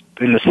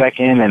the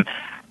second and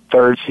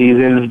third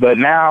seasons, but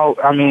now,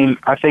 I mean,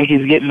 I think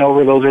he's getting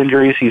over those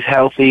injuries. He's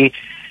healthy.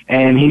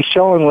 And he's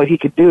showing what he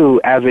could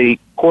do as a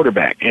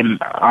quarterback. And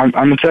I'm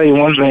going to tell you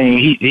one thing.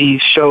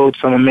 He showed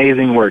some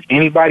amazing work.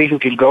 Anybody who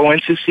can go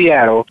into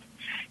Seattle,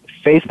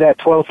 face that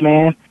 12th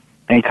man,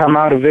 and come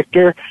out a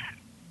victor,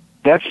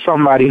 that's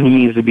somebody who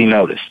needs to be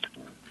noticed.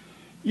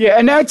 Yeah,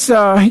 and that's,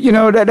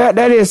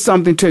 that is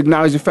something to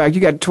acknowledge the fact.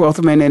 You got the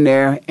 12th man in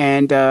there,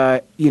 and,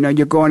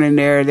 you're going in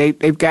there.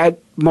 They've got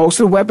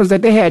most of the weapons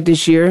that they had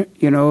this year.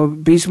 You know,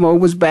 Beast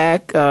Mode was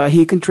back.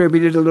 He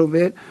contributed a little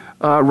bit.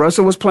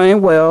 Russell was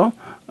playing well.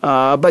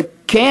 But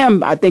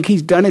Cam, I think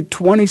he's done it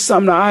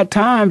 20-something odd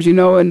times, you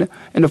know, in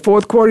the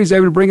fourth quarter he's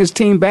able to bring his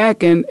team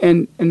back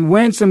and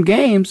win some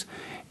games.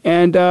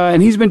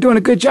 And he's been doing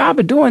a good job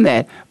of doing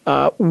that.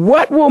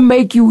 What will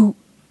make you,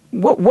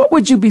 what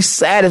would you be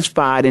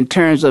satisfied in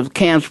terms of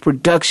Cam's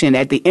production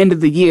at the end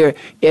of the year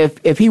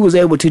if he was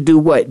able to do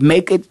what?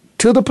 Make it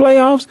to the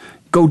playoffs,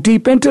 go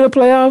deep into the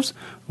playoffs,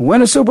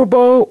 win a Super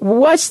Bowl?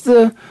 What's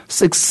the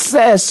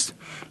success,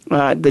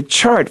 the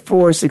chart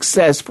for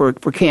success for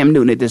Cam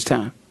Newton at this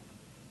time?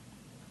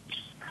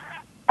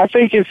 I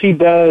think if he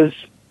does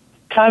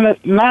kind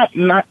of not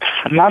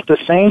the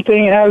same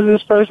thing as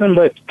this person,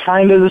 but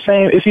kind of the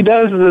same. If he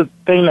does the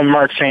thing that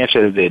Mark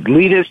Sanchez did,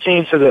 lead his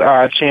team to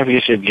the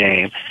championship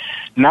game,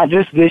 not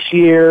just this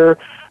year,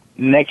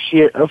 next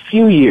year,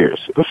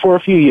 for a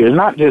few years,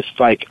 not just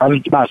like,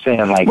 I'm not saying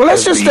like. Well,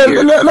 let's just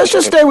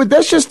stay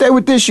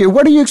with this year.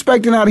 What are you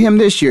expecting out of him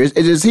this year?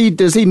 Does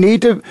he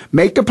need to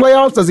make the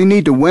playoffs? Does he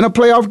need to win a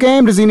playoff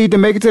game? Does he need to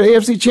make it to the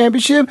AFC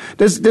Championship?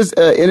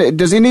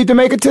 Does he need to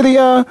make it to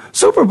the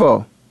Super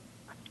Bowl?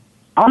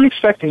 I'm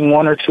expecting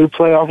 1 or 2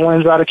 playoff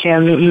wins out of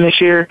Cam Newton this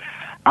year.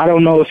 I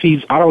don't know if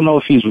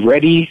he's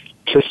ready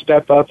to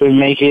step up and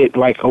make it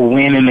like a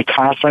win in the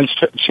conference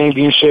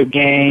championship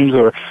games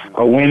or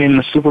a win in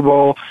the Super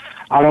Bowl.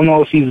 I don't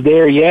know if he's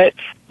there yet,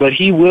 but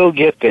he will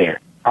get there.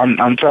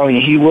 I'm telling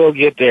you, he will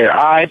get there.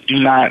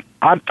 There's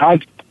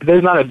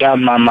not a doubt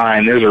in my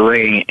mind there's a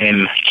ring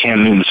in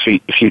Cam Newton's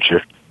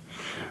future.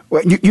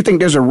 Well, you think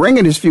there's a ring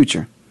in his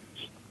future?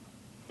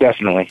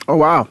 Definitely. Oh,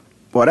 wow.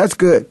 Well, that's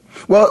good.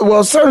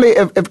 Well, certainly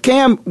if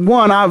Cam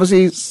won,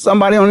 obviously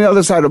somebody on the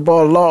other side of the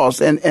ball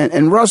lost.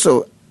 And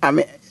Russell, I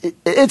mean,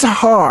 it's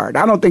hard.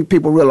 I don't think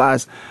people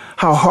realize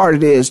how hard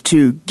it is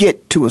to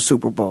get to a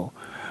Super Bowl.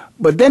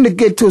 But then to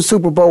get to a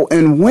Super Bowl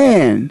and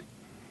win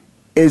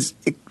it's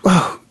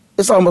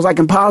almost like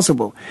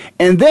impossible.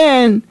 And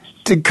then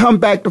to come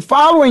back the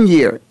following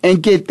year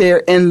and get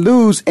there and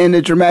lose in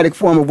the dramatic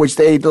form of which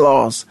they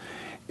lost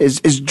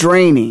is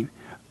draining.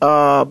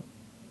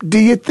 Do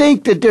you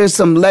think that there's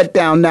some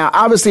letdown now?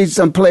 Obviously,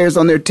 some players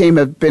on their team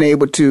have been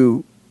able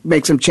to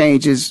make some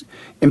changes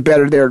and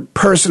better their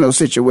personal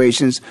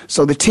situations.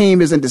 So the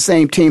team isn't the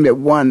same team that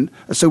won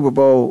a Super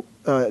Bowl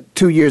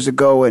 2 years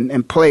ago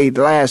and played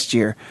last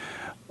year.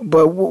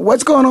 But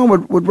what's going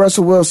on with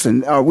Russell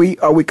Wilson? Are we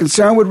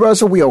concerned with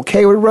Russell? We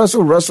okay with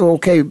Russell? Russell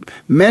okay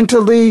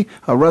mentally?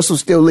 Russell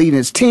still leading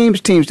his teams?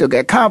 Teams still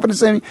got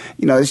confidence in him?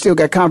 They still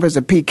got confidence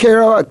in Pete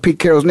Carroll. Pete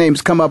Carroll's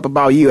name's come up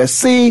about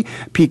USC.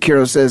 Pete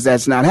Carroll says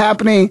that's not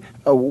happening.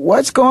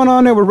 What's going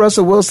on there with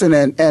Russell Wilson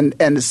and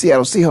the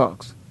Seattle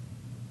Seahawks?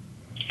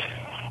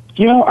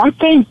 I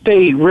think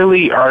they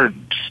really are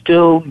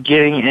still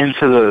getting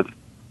into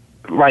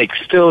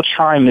still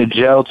trying to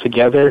gel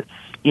together.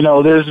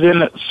 There's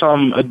been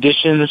some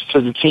additions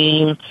to the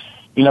team,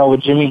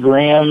 with Jimmy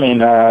Graham,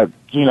 and,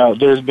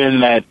 there's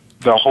been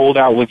the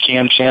holdout with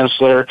Cam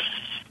Chancellor.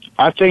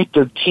 I think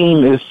the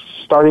team is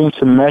starting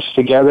to mesh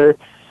together.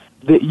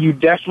 You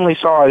definitely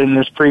saw it in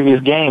this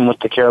previous game with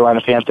the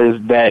Carolina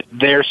Panthers that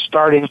they're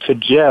starting to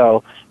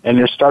gel, and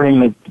they're starting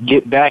to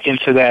get back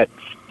into that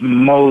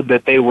mode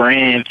that they were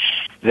in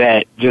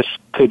that just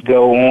could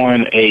go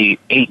on a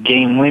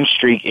 8-game win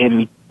streak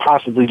and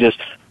possibly just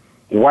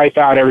wipe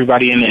out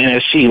everybody in the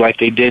NFC like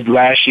they did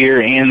last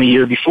year and the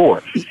year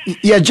before.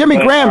 Yeah, Jimmy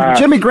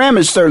Graham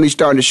is certainly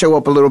starting to show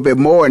up a little bit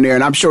more in there,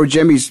 and I'm sure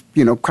Jimmy's,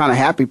 kind of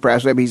happy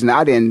perhaps maybe he's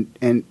not in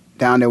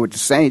down there with the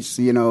Saints,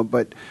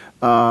 but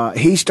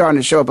he's starting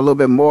to show up a little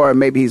bit more, and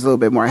maybe he's a little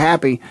bit more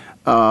happy.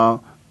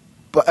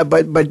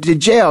 But to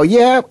gel,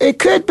 yeah, it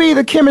could be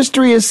the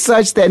chemistry is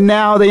such that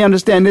now they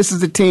understand this is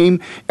the team.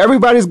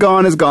 Everybody's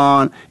gone is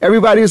gone.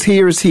 Everybody is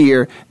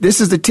here. This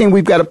is the team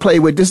we've got to play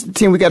with. This is the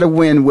team we got to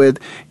win with.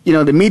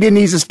 The media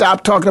needs to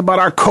stop talking about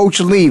our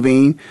coach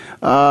leaving.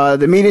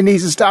 The media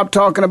needs to stop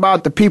talking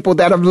about the people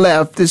that have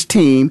left this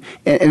team.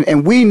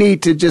 And we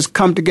need to just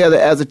come together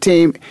as a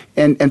team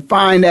and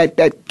find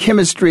that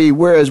chemistry,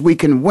 whereas we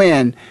can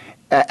win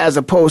as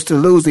opposed to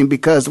losing,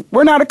 because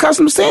we're not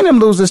accustomed to seeing them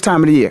lose this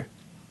time of the year.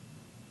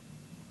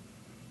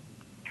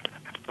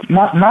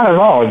 Not at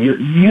all. You're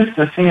used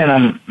to seeing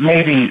them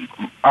maybe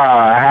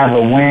have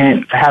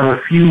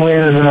a few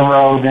wins in a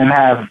row, then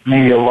have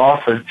maybe a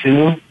loss or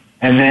two,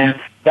 and then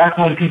that's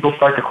when people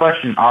start to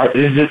question: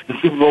 is this the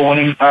Super Bowl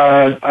winning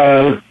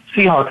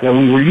Seahawks that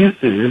we were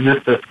used to? Is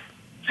this the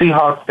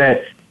Seahawks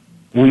that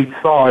we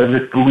saw? Is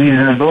this the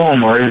Legion of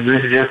Boom, or is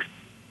this just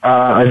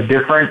a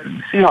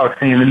different Seahawks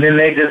team? And then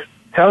they just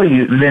tell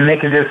you, and then they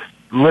can just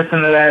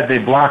listen to that. They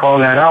block all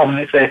that out, and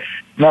they say,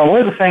 "No,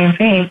 we're the same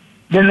team."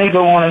 Then they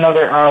go on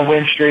another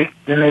win streak.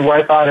 Then they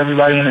wipe out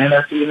everybody in the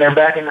NFC, and they're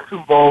back in the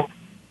Super Bowl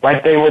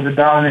like they were the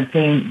dominant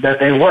team that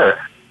they were.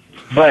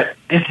 But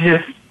it's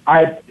just,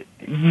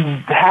 you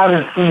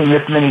haven't seen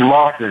this many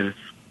losses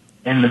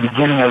in the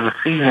beginning of the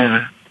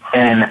season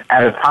and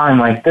at a time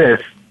like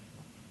this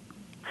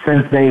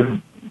since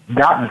they've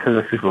gotten to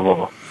the Super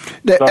Bowl.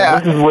 So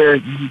this is where...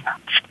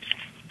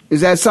 Is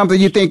that something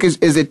you think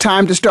is it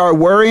time to start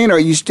worrying, or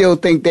you still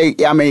think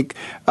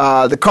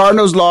the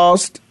Cardinals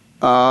lost?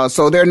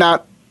 So they're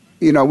not,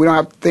 we don't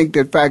have to think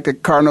the fact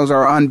that Cardinals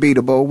are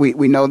unbeatable.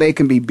 We know they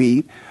can be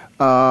beat.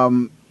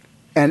 And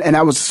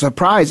that was a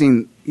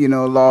surprising,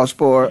 loss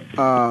for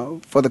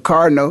the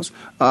Cardinals.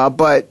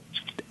 But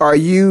are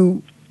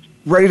you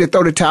ready to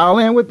throw the towel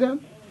in with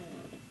them?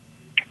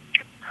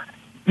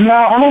 No,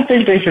 I don't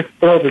think they should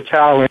throw the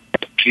towel in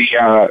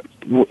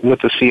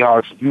with the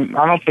Seahawks.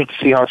 I don't think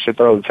the Seahawks should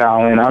throw the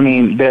towel in. I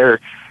mean, they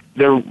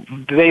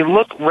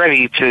look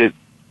ready to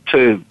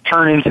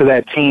turn into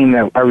that team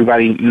that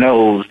everybody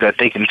knows that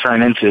they can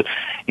turn into.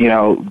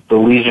 The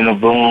Legion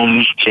of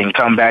Boom can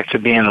come back to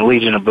being the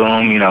Legion of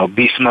Boom.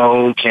 Beast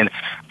Mode can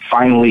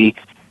finally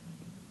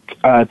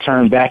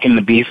turn back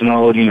into Beast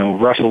Mode.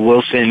 Russell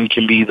Wilson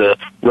can be the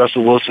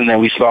Russell Wilson that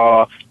we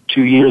saw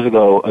 2 years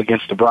ago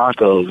against the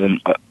Broncos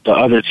and the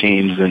other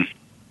teams.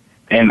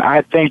 And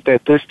I think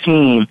that this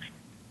team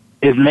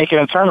is making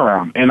a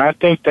turnaround. And I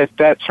think that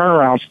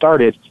turnaround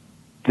started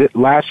this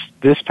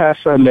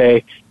past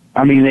Sunday.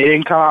 I mean, they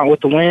didn't come out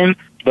with the win,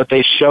 but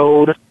they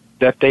showed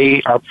that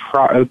they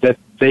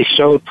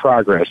showed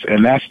progress,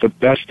 and that's the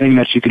best thing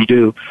that you can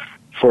do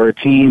for a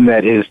team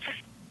that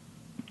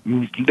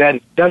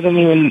doesn't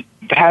even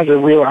has a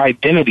real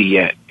identity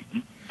yet.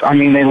 I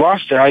mean, they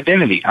lost their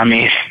identity. I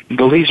mean,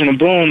 the Legion of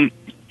Boom,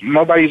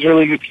 nobody's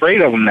really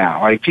afraid of them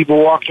now. Like,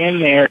 people walk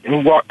in there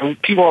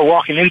and people are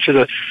walking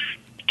into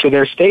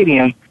their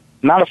stadium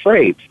not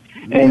afraid,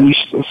 and you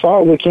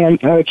saw it with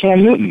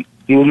Cam Newton.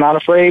 He was not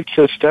afraid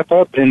to step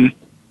up and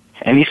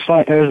he's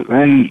slaying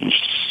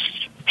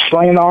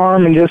the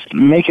arm and just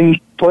making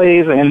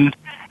plays, and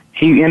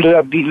he ended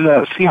up beating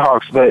the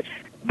Seahawks. But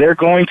they're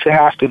going to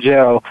have to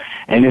gel,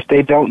 and if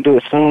they don't do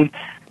it soon,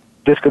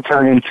 this could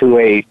turn into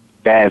a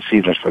bad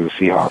season for the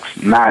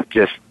Seahawks. Not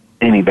just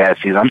any bad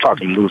season. I'm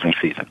talking losing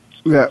season.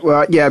 Yeah,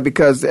 well, yeah,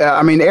 because the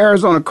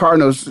Arizona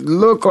Cardinals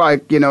look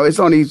like it's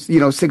only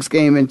 6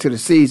 games into the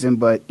season,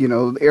 but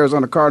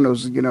Arizona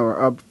Cardinals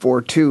are up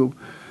 4-2.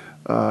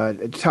 At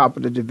the top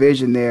of the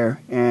division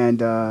there, and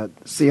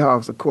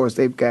Seahawks, of course,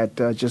 they've got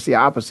just the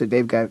opposite.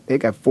 They've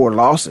got 4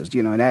 losses,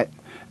 and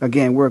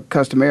again, we're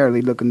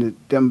customarily looking at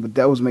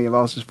those many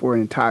losses for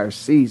an entire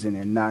season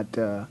and not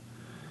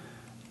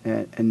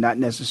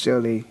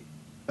necessarily,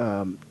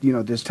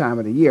 this time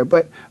of the year.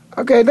 But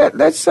okay,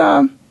 let's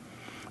talk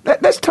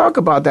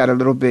about that a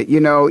little bit.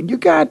 You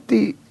got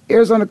the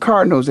Arizona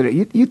Cardinals in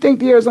it. You think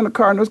the Arizona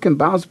Cardinals can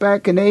bounce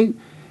back? Can they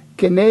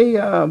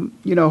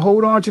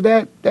hold on to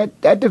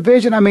that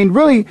division? I mean,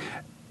 really,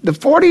 the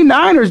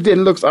 49ers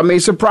didn't look. I mean,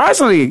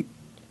 surprisingly,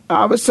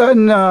 all of a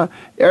sudden,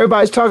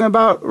 everybody's talking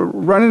about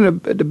running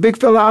the big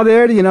fella out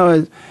there.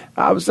 All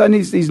of a sudden,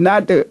 he's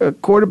not the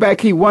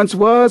quarterback he once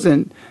was,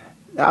 and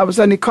all of a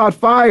sudden he caught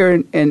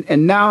fire,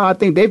 and now I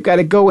think they've got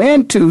to go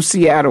into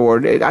Seattle,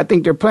 or I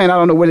think they're playing. I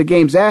don't know where the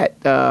game's at.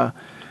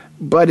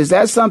 But is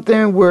that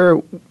something where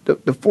the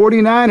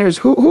 49ers,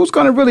 who's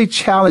going to really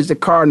challenge the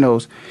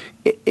Cardinals?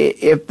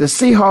 If the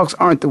Seahawks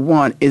aren't the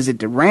one, is it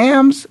the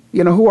Rams,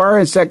 who are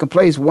in second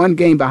place, one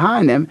game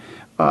behind them,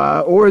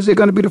 or is it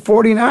going to be the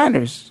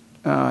 49ers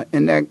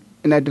in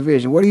that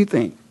division? What do you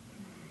think?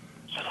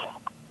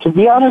 To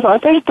be honest, I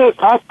think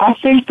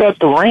that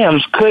the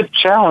Rams could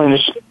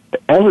challenge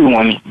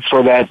everyone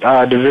for that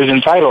division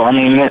title. I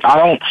mean,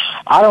 I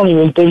don't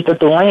even think that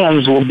the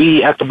Rams will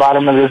be at the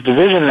bottom of this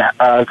division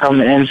come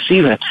the end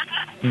season.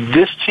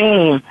 This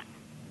team,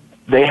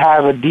 they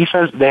have a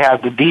defense. They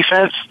have the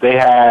defense.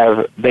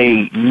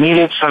 They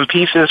needed some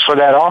pieces for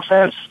that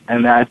offense,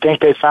 and I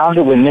think they found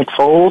it with Nick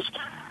Foles.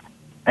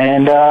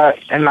 And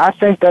I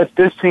think that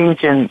this team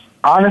can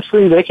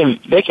honestly they can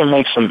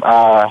make some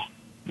headways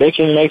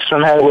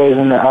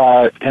in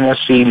the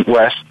NFC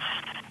West,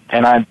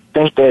 and I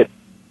think that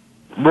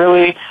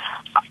really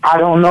I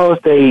don't know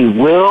if they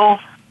will,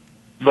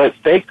 but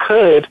they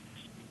could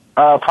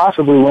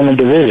possibly win the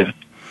division.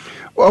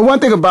 Well, one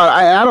thing about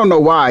I don't know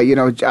why,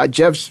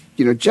 Jeff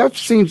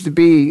seems to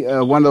be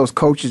one of those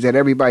coaches that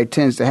everybody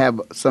tends to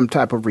have some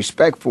type of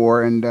respect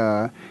for,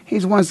 and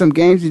he's won some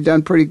games. He's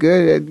done pretty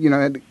good,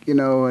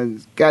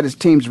 and got his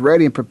teams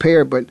ready and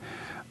prepared, but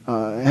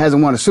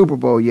hasn't won a Super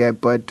Bowl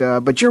yet. But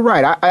you're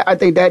right. I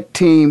think that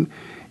team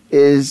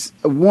is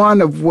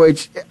one of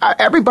which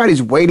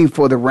everybody's waiting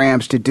for the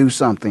Rams to do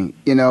something.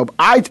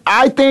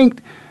 I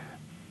think.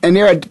 And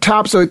they're at the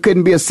top, so it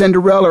couldn't be a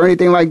Cinderella or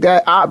anything like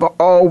that. I've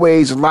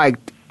always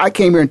liked, I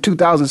came here in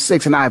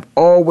 2006, and I've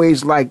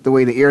always liked the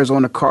way the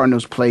Arizona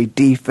Cardinals play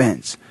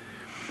defense.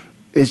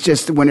 It's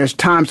just when there's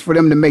times for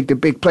them to make the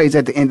big plays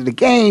at the end of the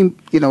game,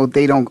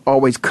 they don't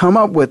always come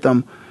up with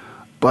them.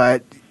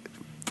 But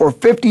for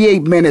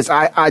 58 minutes,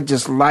 I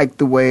just like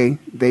the way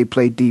they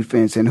play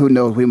defense. And who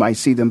knows, we might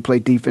see them play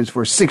defense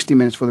for 60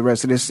 minutes for the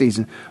rest of this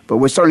season. But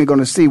we're certainly going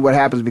to see what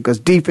happens because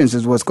defense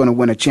is what's going to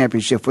win a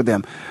championship for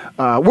them.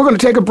 We're going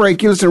to take a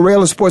break. You listen to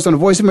Rail of Sports on the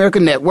Voice America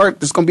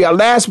Network. This is going to be our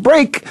last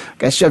break.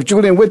 Got Chef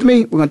Julian with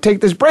me. We're going to take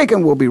this break,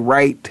 and we'll be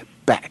right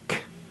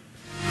back.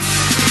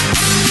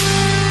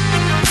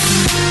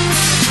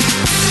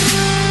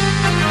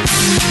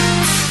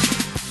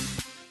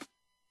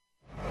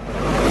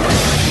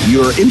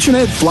 Your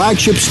internet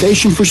flagship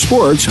station for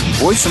sports,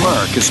 Voice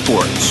America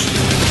Sports.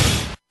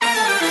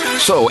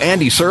 So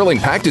Andy Serling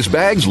packed his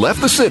bags,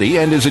 left the city,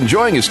 and is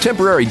enjoying his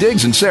temporary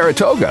digs in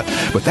Saratoga.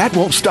 But that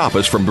won't stop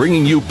us from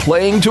bringing you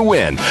Playing to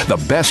Win,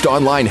 the best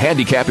online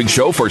handicapping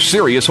show for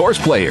serious horse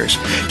players.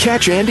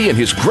 Catch Andy and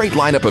his great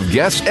lineup of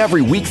guests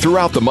every week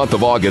throughout the month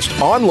of August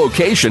on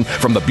location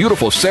from the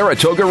beautiful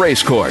Saratoga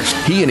Racecourse.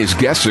 He and his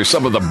guests are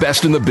some of the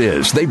best in the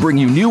biz. They bring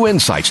you new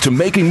insights to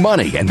making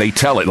money, and they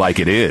tell it like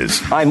it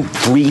is. I'm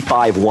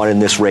 3-5-1 in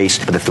this race,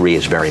 but the 3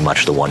 is very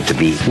much the one to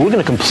beat. We're going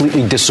to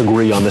completely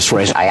disagree on this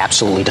race. I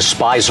absolutely despise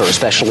her,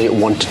 especially at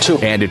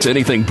 1-2. And it's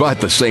anything but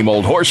the same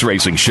old horse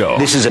racing show.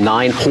 This is a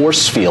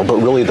 9-horse field, but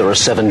really there are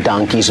 7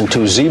 donkeys and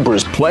 2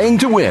 zebras. Playing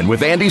to Win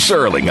with Andy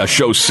Serling, a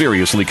show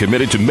seriously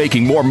committed to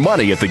making more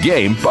money at the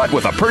game, but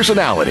with a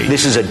personality.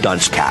 This is a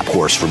dunce cap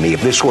horse for me.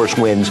 If this horse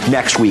wins,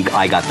 next week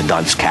I got the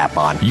dunce cap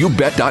on.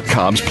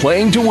 YouBet.com's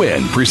Playing to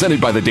Win, presented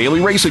by the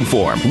Daily Racing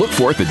Form. Look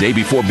for it the day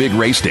before big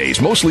race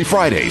days, mostly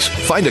Fridays.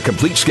 Find a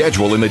complete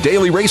schedule in the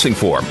Daily Racing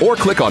Form or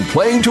click on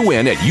Playing to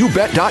Win at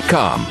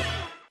YouBet.com.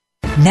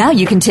 Now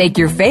you can take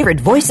your favorite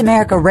Voice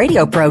America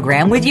radio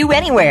program with you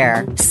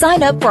anywhere.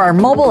 Sign up for our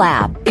mobile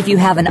app if you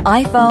have an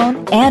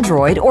iPhone,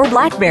 Android, or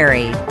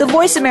BlackBerry. The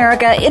Voice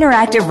America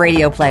Interactive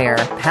Radio Player,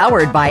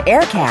 powered by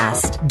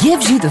Aircast,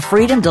 gives you the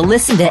freedom to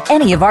listen to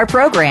any of our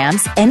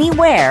programs,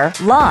 anywhere,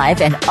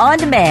 live and on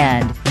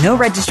demand. No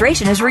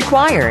registration is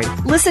required.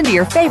 Listen to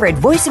your favorite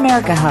Voice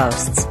America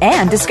hosts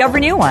and discover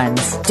new ones.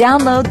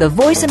 Download the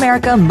Voice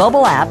America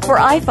mobile app for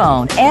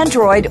iPhone,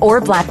 Android, or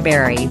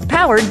BlackBerry,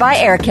 powered by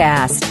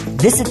Aircast.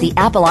 Visit the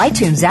Apple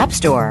iTunes App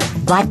Store,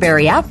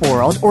 BlackBerry App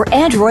World, or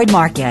Android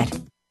Market.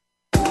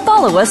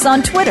 Follow us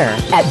on Twitter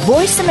at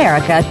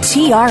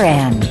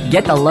VoiceAmericaTRN.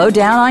 Get the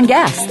lowdown on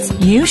guests,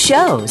 new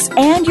shows,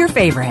 and your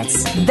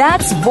favorites.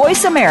 That's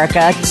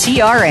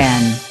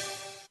VoiceAmericaTRN.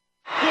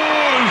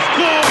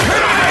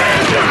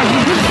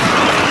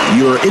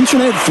 Your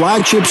internet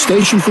flagship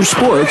station for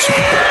sports,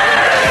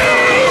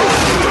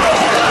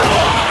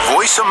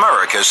 Voice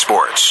America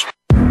Sports.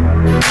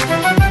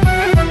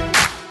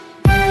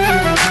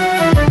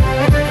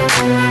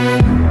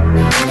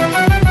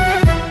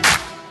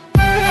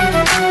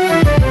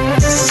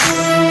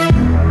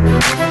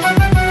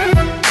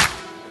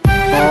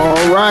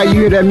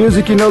 that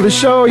music, you know the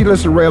show. You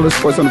listen to Rail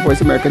Sports on the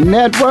Voice America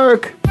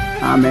Network.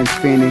 I'm in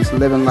Phoenix,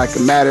 living like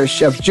it matters.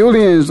 Chef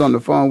Julian is on the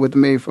phone with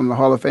me from the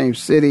Hall of Fame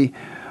city.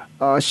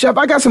 Chef,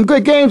 I got some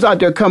good games out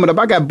there coming up.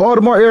 I got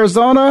Baltimore,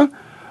 Arizona.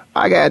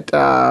 I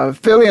got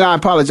Philly, and I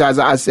apologize.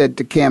 I said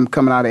to Cam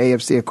coming out of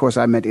AFC. Of course,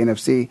 I meant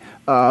NFC.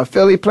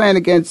 Philly playing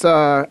against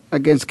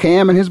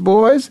Cam and his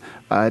boys.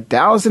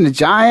 Dallas and the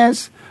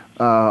Giants.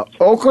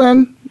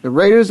 Oakland, the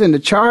Raiders and the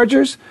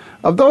Chargers.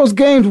 Of those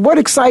games, what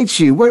excites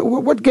you?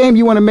 What game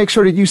you want to make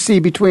sure that you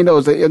see between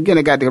those? Again,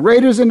 I got the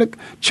Raiders and the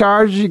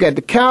Chargers. You got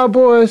the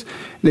Cowboys,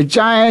 the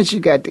Giants. You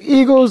got the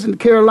Eagles and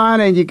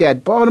Carolina, and you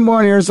got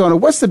Baltimore and Arizona.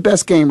 What's the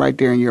best game right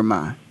there in your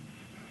mind?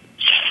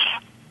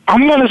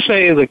 I'm going to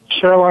say the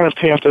Carolina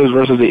Panthers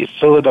versus the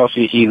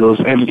Philadelphia Eagles,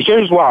 and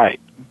here's why.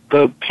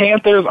 The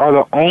Panthers are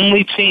the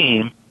only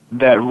team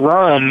that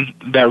run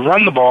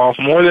the ball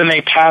more than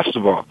they pass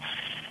the ball.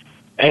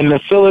 And the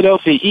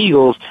Philadelphia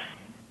Eagles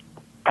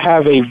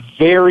have a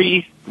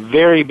very,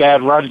 very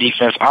bad run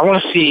defense. I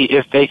want to see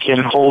if they can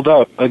hold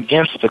up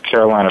against the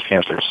Carolina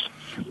Panthers.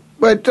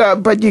 But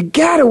you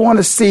gotta want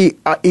to see,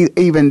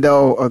 even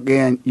though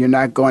again you're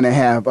not going to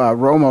have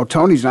Romo,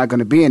 Tony's not going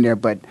to be in there,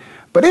 but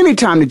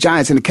anytime the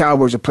Giants and the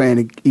Cowboys are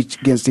playing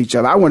against each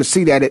other, I want to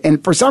see that.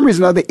 And for some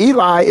reason or other,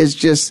 Eli is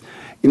just,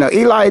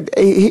 Eli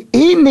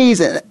he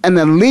needs an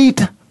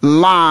elite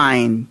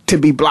line to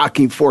be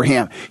blocking for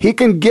him. He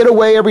can get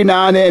away every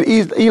now and then.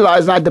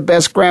 Eli's not the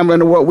best scrambler in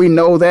the world. We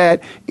know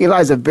that.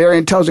 Eli's a very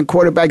intelligent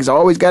quarterback. He's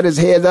always got his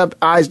head up,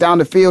 eyes down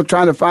the field,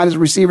 trying to find his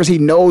receivers. He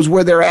knows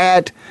where they're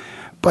at.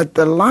 But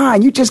the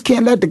line, you just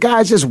can't let the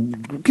guys just,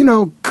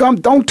 come,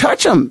 don't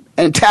touch him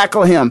and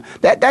tackle him.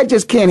 That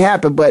just can't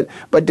happen. But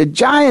the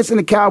Giants and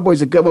the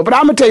Cowboys are good. But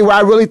I'm going to tell you what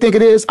I really think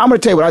it is. I'm going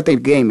to tell you what I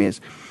think the game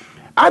is.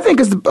 I think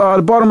it's the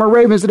Baltimore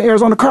Ravens and the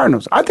Arizona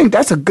Cardinals. I think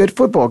that's a good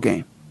football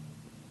game.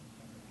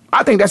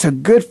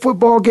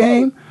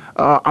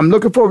 I'm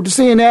looking forward to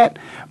seeing that.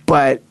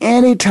 But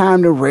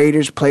anytime the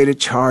Raiders play the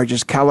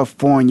Chargers,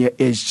 California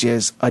is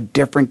just a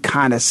different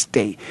kind of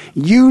state.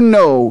 You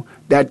know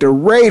that the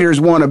Raiders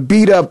want to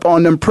beat up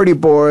on them pretty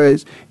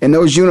boys in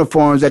those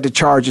uniforms that the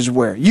Chargers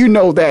wear. You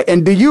know that.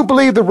 And do you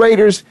believe the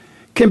Raiders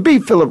can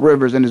beat Phillip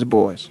Rivers and his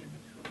boys?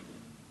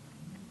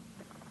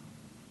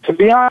 To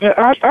be honest,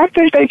 I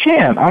think they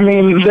can. I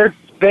mean,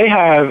 they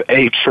have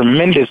a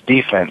tremendous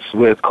defense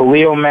with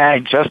Khalil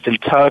Mack, Justin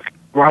Tuck.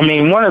 I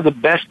mean, one of the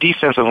best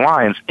defensive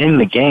lines in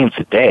the game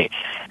today.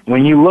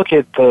 When you look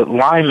at the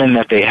linemen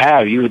that they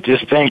have, you would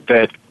just think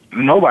that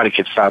nobody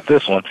could stop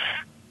this one.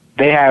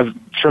 They have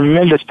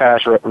tremendous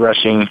pass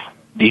rushing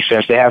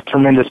defense. They have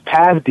tremendous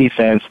pass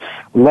defense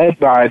led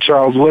by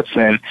Charles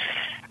Woodson,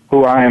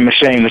 who I am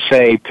ashamed to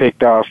say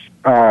picked off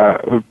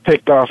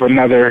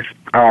another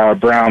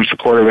Browns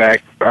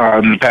quarterback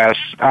in the past.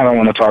 I don't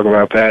want to talk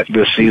about that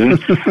this season.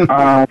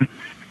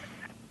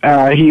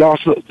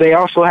 They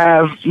also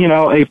have,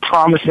 a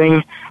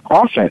promising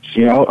offense.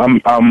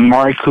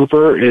 Amari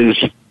Cooper is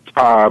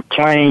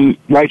playing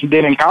like he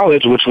did in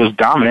college, which was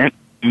dominant.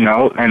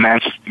 And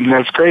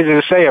that's crazy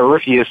to say. A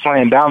rookie is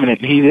playing dominant.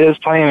 He is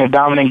playing a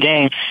dominant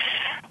game.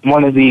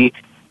 One of the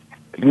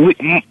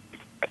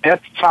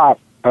at the top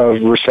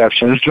of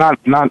receptions, not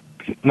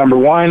number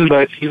one,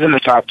 but he's in the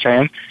top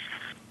 10.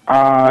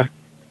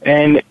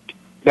 And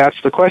that's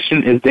the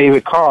question: is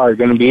David Carr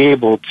going to be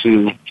able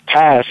to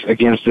pass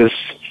against this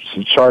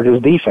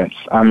Chargers defense?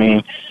 I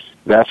mean,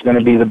 that's going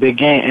to be the big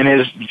game. And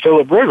is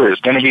Phillip Rivers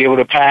going to be able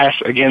to pass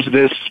against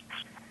this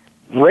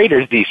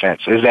Raiders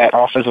defense? Is that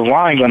offensive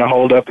line going to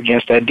hold up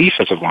against that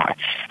defensive line?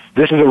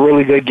 This is a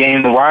really good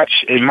game to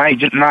watch. It might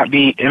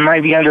be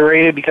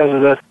underrated because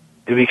of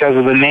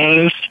the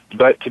names,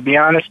 but to be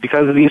honest,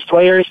 because of these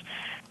players,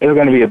 it's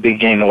going to be a big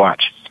game to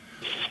watch.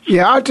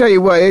 Yeah, I'll tell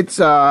you what, it's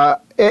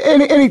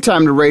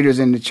anytime the Raiders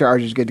and the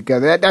Chargers get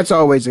together, that's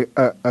always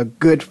a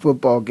good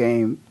football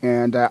game.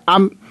 And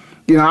I'm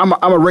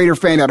a Raider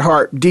fan at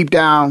heart. Deep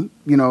down,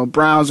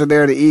 Browns are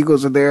there, the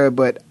Eagles are there,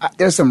 but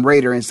there's some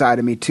Raider inside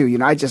of me too.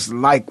 I just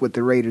like what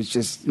the Raiders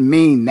just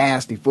mean,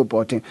 nasty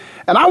football team,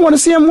 and I want to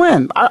see them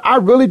win. I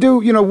really do.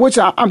 Which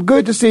I'm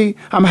good to see.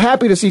 I'm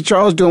happy to see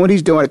Charles doing what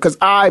he's doing because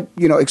I,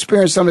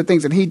 experienced some of the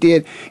things that he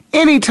did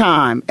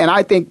anytime, and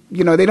I think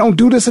they don't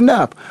do this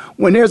enough.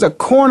 When there's a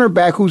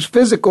cornerback who's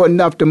physical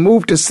enough to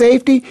move to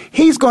safety,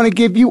 he's going to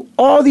give you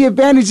all the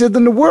advantages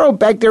in the world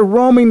back there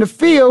roaming the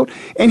field,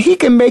 and he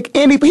can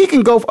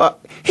go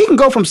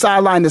from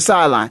sideline to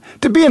sideline.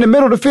 To be in the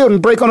middle of the field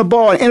and break on the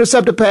ball and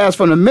intercept a pass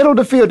from the middle of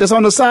the field that's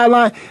on the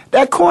sideline,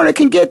 that corner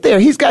can get there.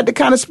 He's got the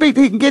kind of speed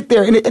that he can get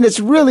there. And it's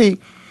really,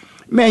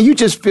 man, you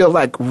just feel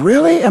like,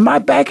 really? Am I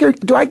back here?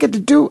 I get to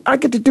do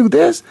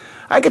this?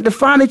 I get to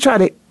finally try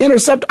to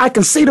intercept. I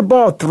can see the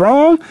ball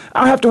thrown.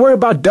 I don't have to worry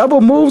about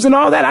double moves and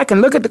all that. I can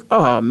look at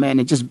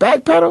and just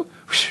backpedal.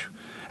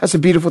 That's a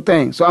beautiful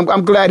thing. So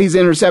I'm glad he's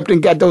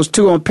intercepting, got those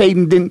two on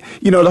Peyton.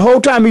 The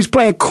whole time he's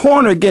playing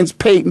corner against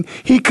Peyton,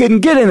 he couldn't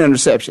get an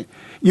interception.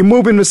 You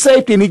move him to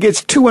safety, and he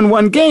gets 2 in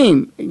one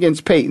game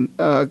against Peyton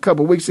a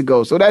couple weeks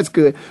ago. So that's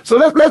good. So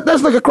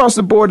let's look across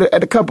the board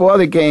at a couple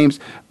other games.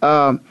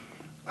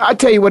 I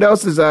tell you what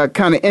else is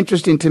kind of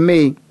interesting to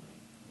me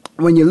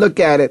when you look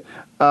at it.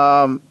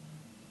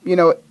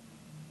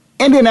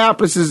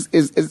 Indianapolis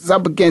is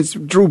up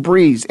against Drew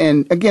Brees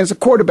and against a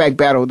quarterback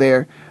battle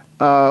there.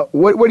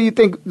 What do you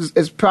think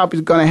is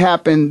probably going to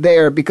happen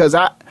there? Because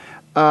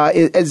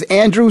is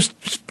Andrew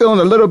feeling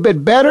a little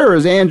bit better, or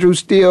is Andrew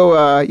still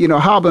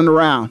hobbling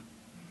around?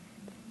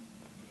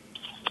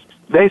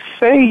 They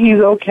say he's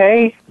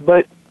okay,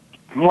 but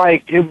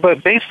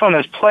based on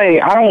his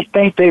play, I don't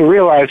think they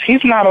realize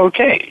he's not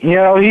okay. He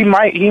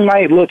might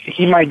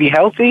be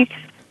healthy,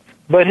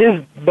 but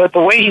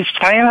the way he's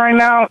playing right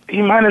now,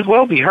 he might as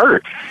well be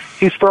hurt.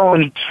 He's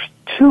throwing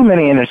too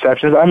many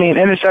interceptions. I mean,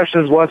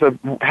 interceptions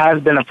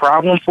has been a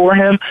problem for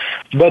him,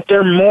 but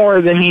they're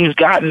more than he's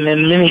gotten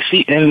in the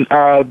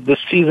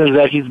seasons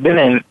that he's been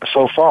in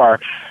so far.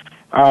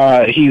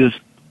 It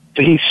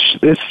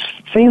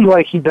seems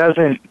like he's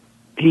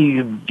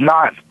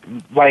not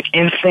like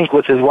in sync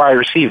with his wide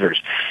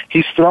receivers.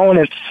 He's throwing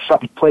it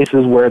some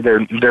places where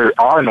there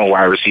are no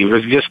wide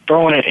receivers, just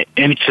throwing it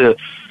into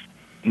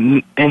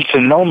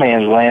no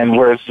man's land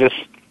where it's just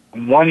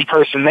one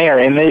person there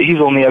and he's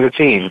on the other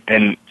team.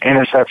 And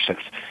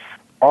interceptions,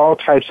 all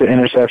types of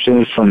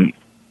interceptions from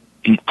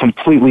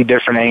completely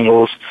different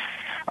angles.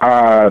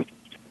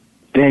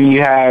 Then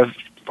you have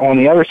on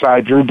the other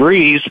side Drew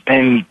Brees,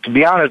 and to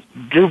be honest,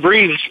 Drew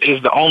Brees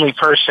is the only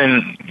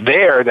person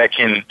there that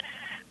can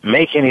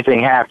make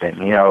anything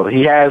happen.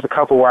 He has a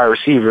couple wide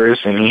receivers,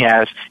 and he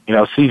has,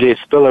 C.J.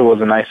 Spiller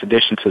was a nice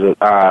addition to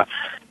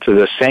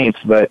the Saints,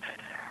 but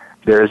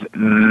there's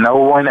no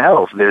one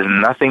else. There's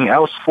nothing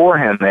else for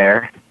him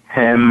there.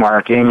 Him,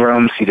 Mark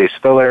Ingram, C.J.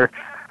 Spiller,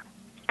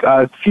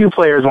 a few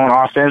players on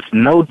offense,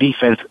 no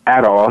defense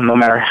at all. No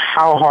matter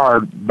how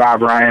hard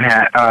Rob Ryan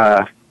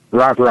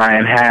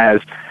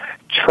has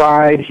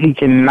tried, he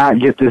cannot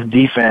get this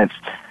defense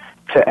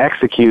to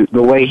execute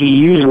the way he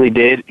usually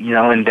did,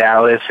 in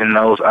Dallas and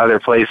those other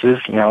places,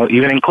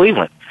 even in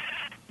Cleveland.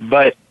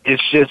 But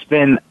it's just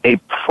been a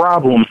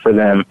problem for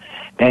them.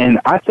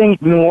 And I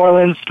think New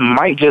Orleans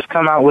might just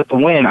come out with the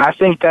win. I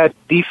think that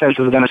defense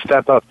is going to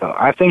step up, though.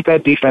 I think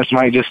that defense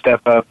might just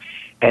step up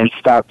and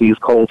stop these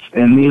Colts.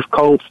 And these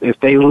Colts, if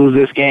they lose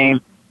this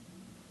game,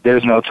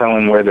 there's no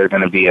telling where they're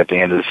going to be at the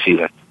end of the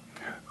season.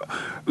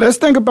 Let's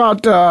think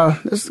about,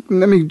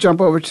 let me jump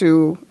over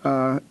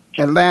to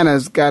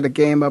Atlanta's got a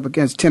game up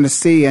against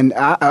Tennessee, and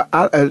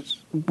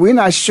we're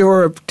not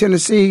sure if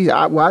Tennessee.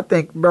 I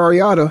think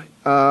Mariota.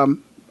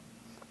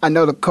 I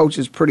know the coach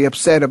is pretty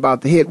upset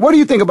about the hit. What do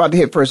you think about the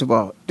hit? First of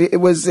all,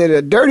 was it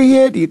a dirty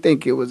hit? Do you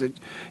think it was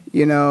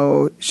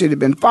should have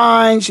been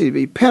fined? Should he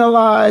be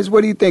penalized?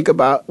 What do you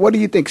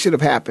think should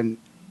have happened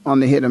on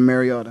the hit of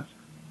Mariota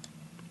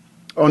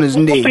on his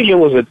knee? I don't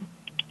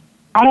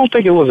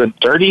think it was a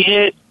dirty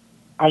hit.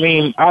 I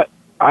mean,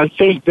 I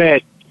think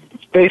that.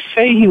 They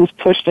say he was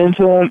pushed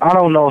into him. I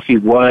don't know if he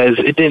was.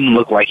 It didn't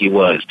look like he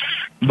was.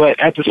 But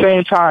at the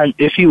same time,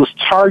 if he was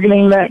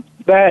targeting that,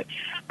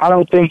 I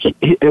don't think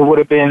it would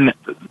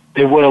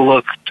have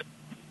looked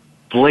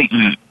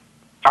blatant.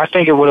 I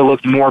think it would have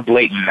looked more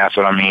blatant. That's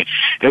what I mean.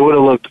 It would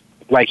have looked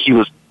like he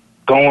was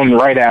going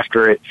right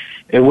after it.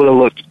 It would have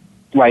looked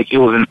like it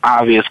was an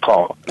obvious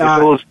call.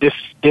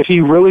 If he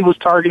really was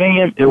targeting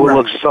him, it would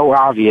look so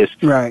obvious.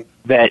 Right.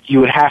 That you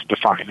would have to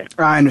find it.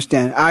 I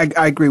understand.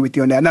 I agree with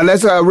you on that. Now,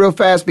 let's real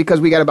fast because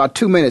we got about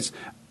 2 minutes.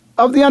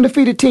 Of the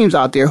undefeated teams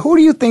out there, who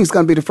do you think is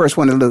going to be the first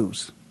one to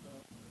lose?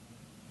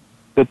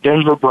 The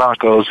Denver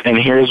Broncos, and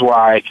here's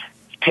why.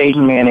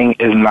 Peyton Manning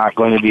is not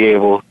going to be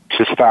able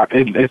to stop.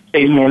 If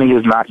Peyton Manning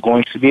is not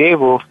going to be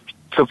able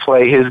to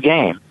play his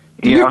game.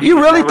 You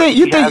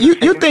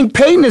think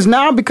Peyton has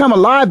now become a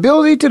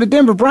liability to the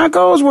Denver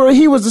Broncos where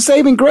he was the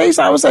saving grace?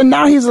 I would say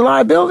now he's a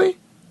liability.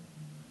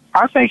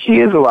 I think he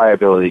is a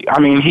liability. I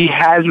mean, he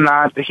has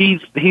not.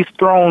 He's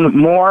thrown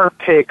more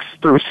picks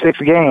through 6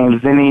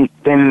 games than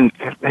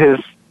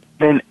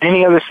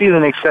any other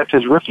season except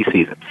his rookie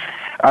season.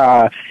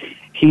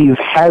 He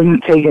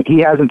hasn't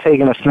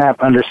taken a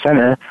snap under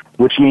center,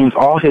 which means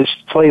all his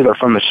plays are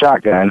from the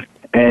shotgun.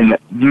 And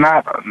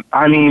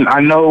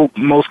I know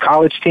most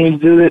college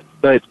teams do it,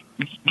 but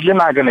you're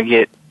not going to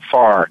get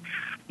far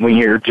when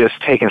you're just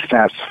taking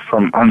snaps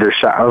from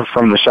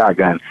the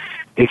shotgun.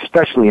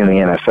 Especially in the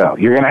NFL.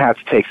 You're going to have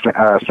to take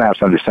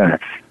snaps under center.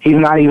 He's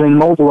not even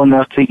mobile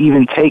enough to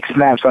even take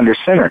snaps under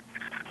center.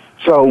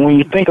 So when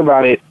you think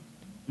about it,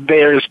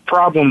 there's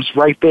problems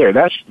right there.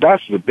 That's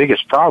the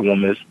biggest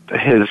problem is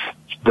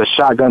the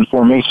shotgun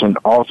formation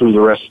all through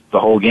the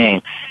whole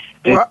game.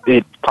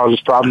 It causes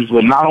problems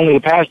with not only the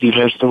pass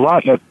defense,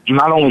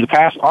 not only the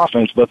pass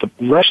offense, but the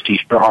rush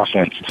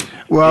offense.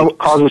 Well, it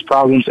causes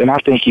problems, and I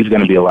think he's going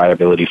to be a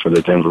liability for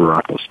the Denver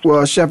Broncos.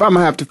 Well, Chef, I'm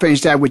going to have to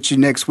finish that with you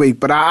next week,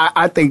 but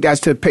I think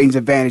that's to Peyton's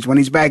advantage. When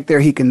he's back there,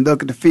 he can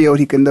look at the field,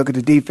 he can look at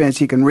the defense,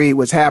 he can read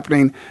what's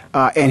happening,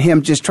 and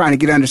him just trying to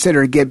get under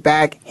center and get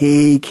back,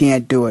 he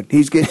can't do it.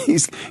 He's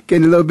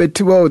getting a little bit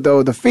too old,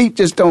 though. The feet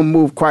just don't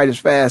move quite as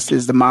fast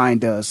as the mind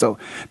does. So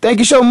thank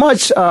you so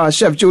much,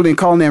 Chef Julian,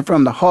 calling in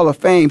from the Hall of of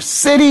Fame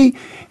City.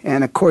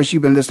 And, of course,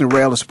 you've been listening to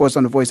Ray Ellis Sports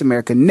on the Voice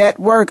America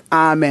Network.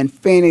 I'm in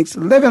Phoenix,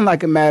 living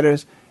like it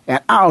matters.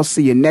 And I'll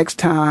see you next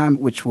time,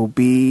 which will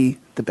be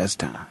the best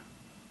time.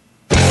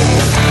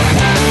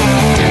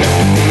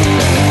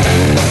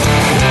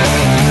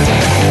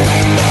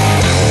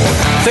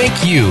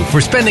 Thank you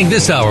for spending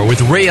this hour with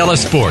Ray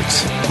Ellis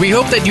Sports. We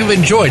hope that you've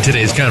enjoyed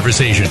today's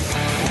conversation.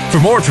 For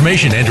more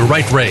information and to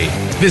write Ray,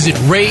 visit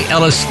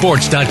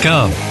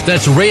RayEllisSports.com.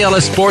 That's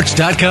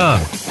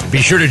RayEllisSports.com. Be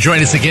sure to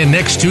join us again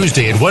next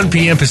Tuesday at 1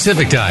 p.m.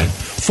 Pacific Time,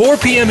 4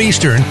 p.m.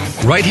 Eastern,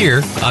 right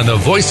here on the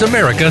Voice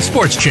America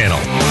Sports Channel.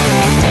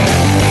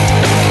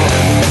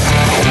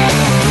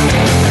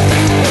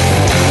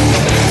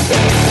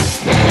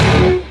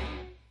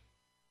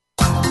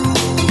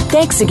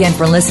 Thanks again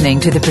for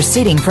listening to the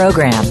preceding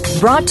program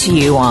brought to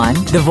you on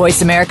the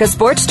Voice America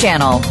Sports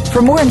Channel.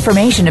 For more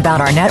information about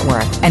our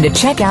network and to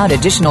check out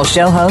additional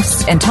show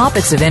hosts and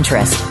topics of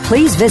interest,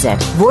 please visit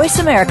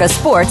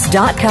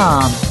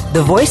VoiceAmericaSports.com.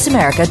 The Voice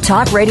America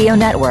Talk Radio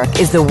Network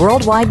is the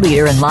worldwide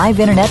leader in live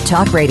Internet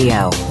talk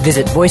radio.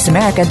 Visit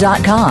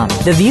VoiceAmerica.com.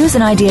 The views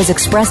and ideas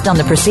expressed on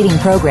the preceding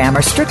program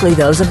are strictly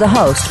those of the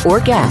host or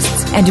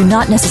guests and do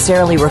not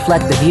necessarily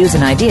reflect the views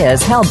and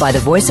ideas held by the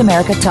Voice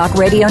America Talk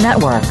Radio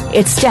Network,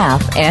 its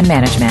staff, and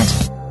management.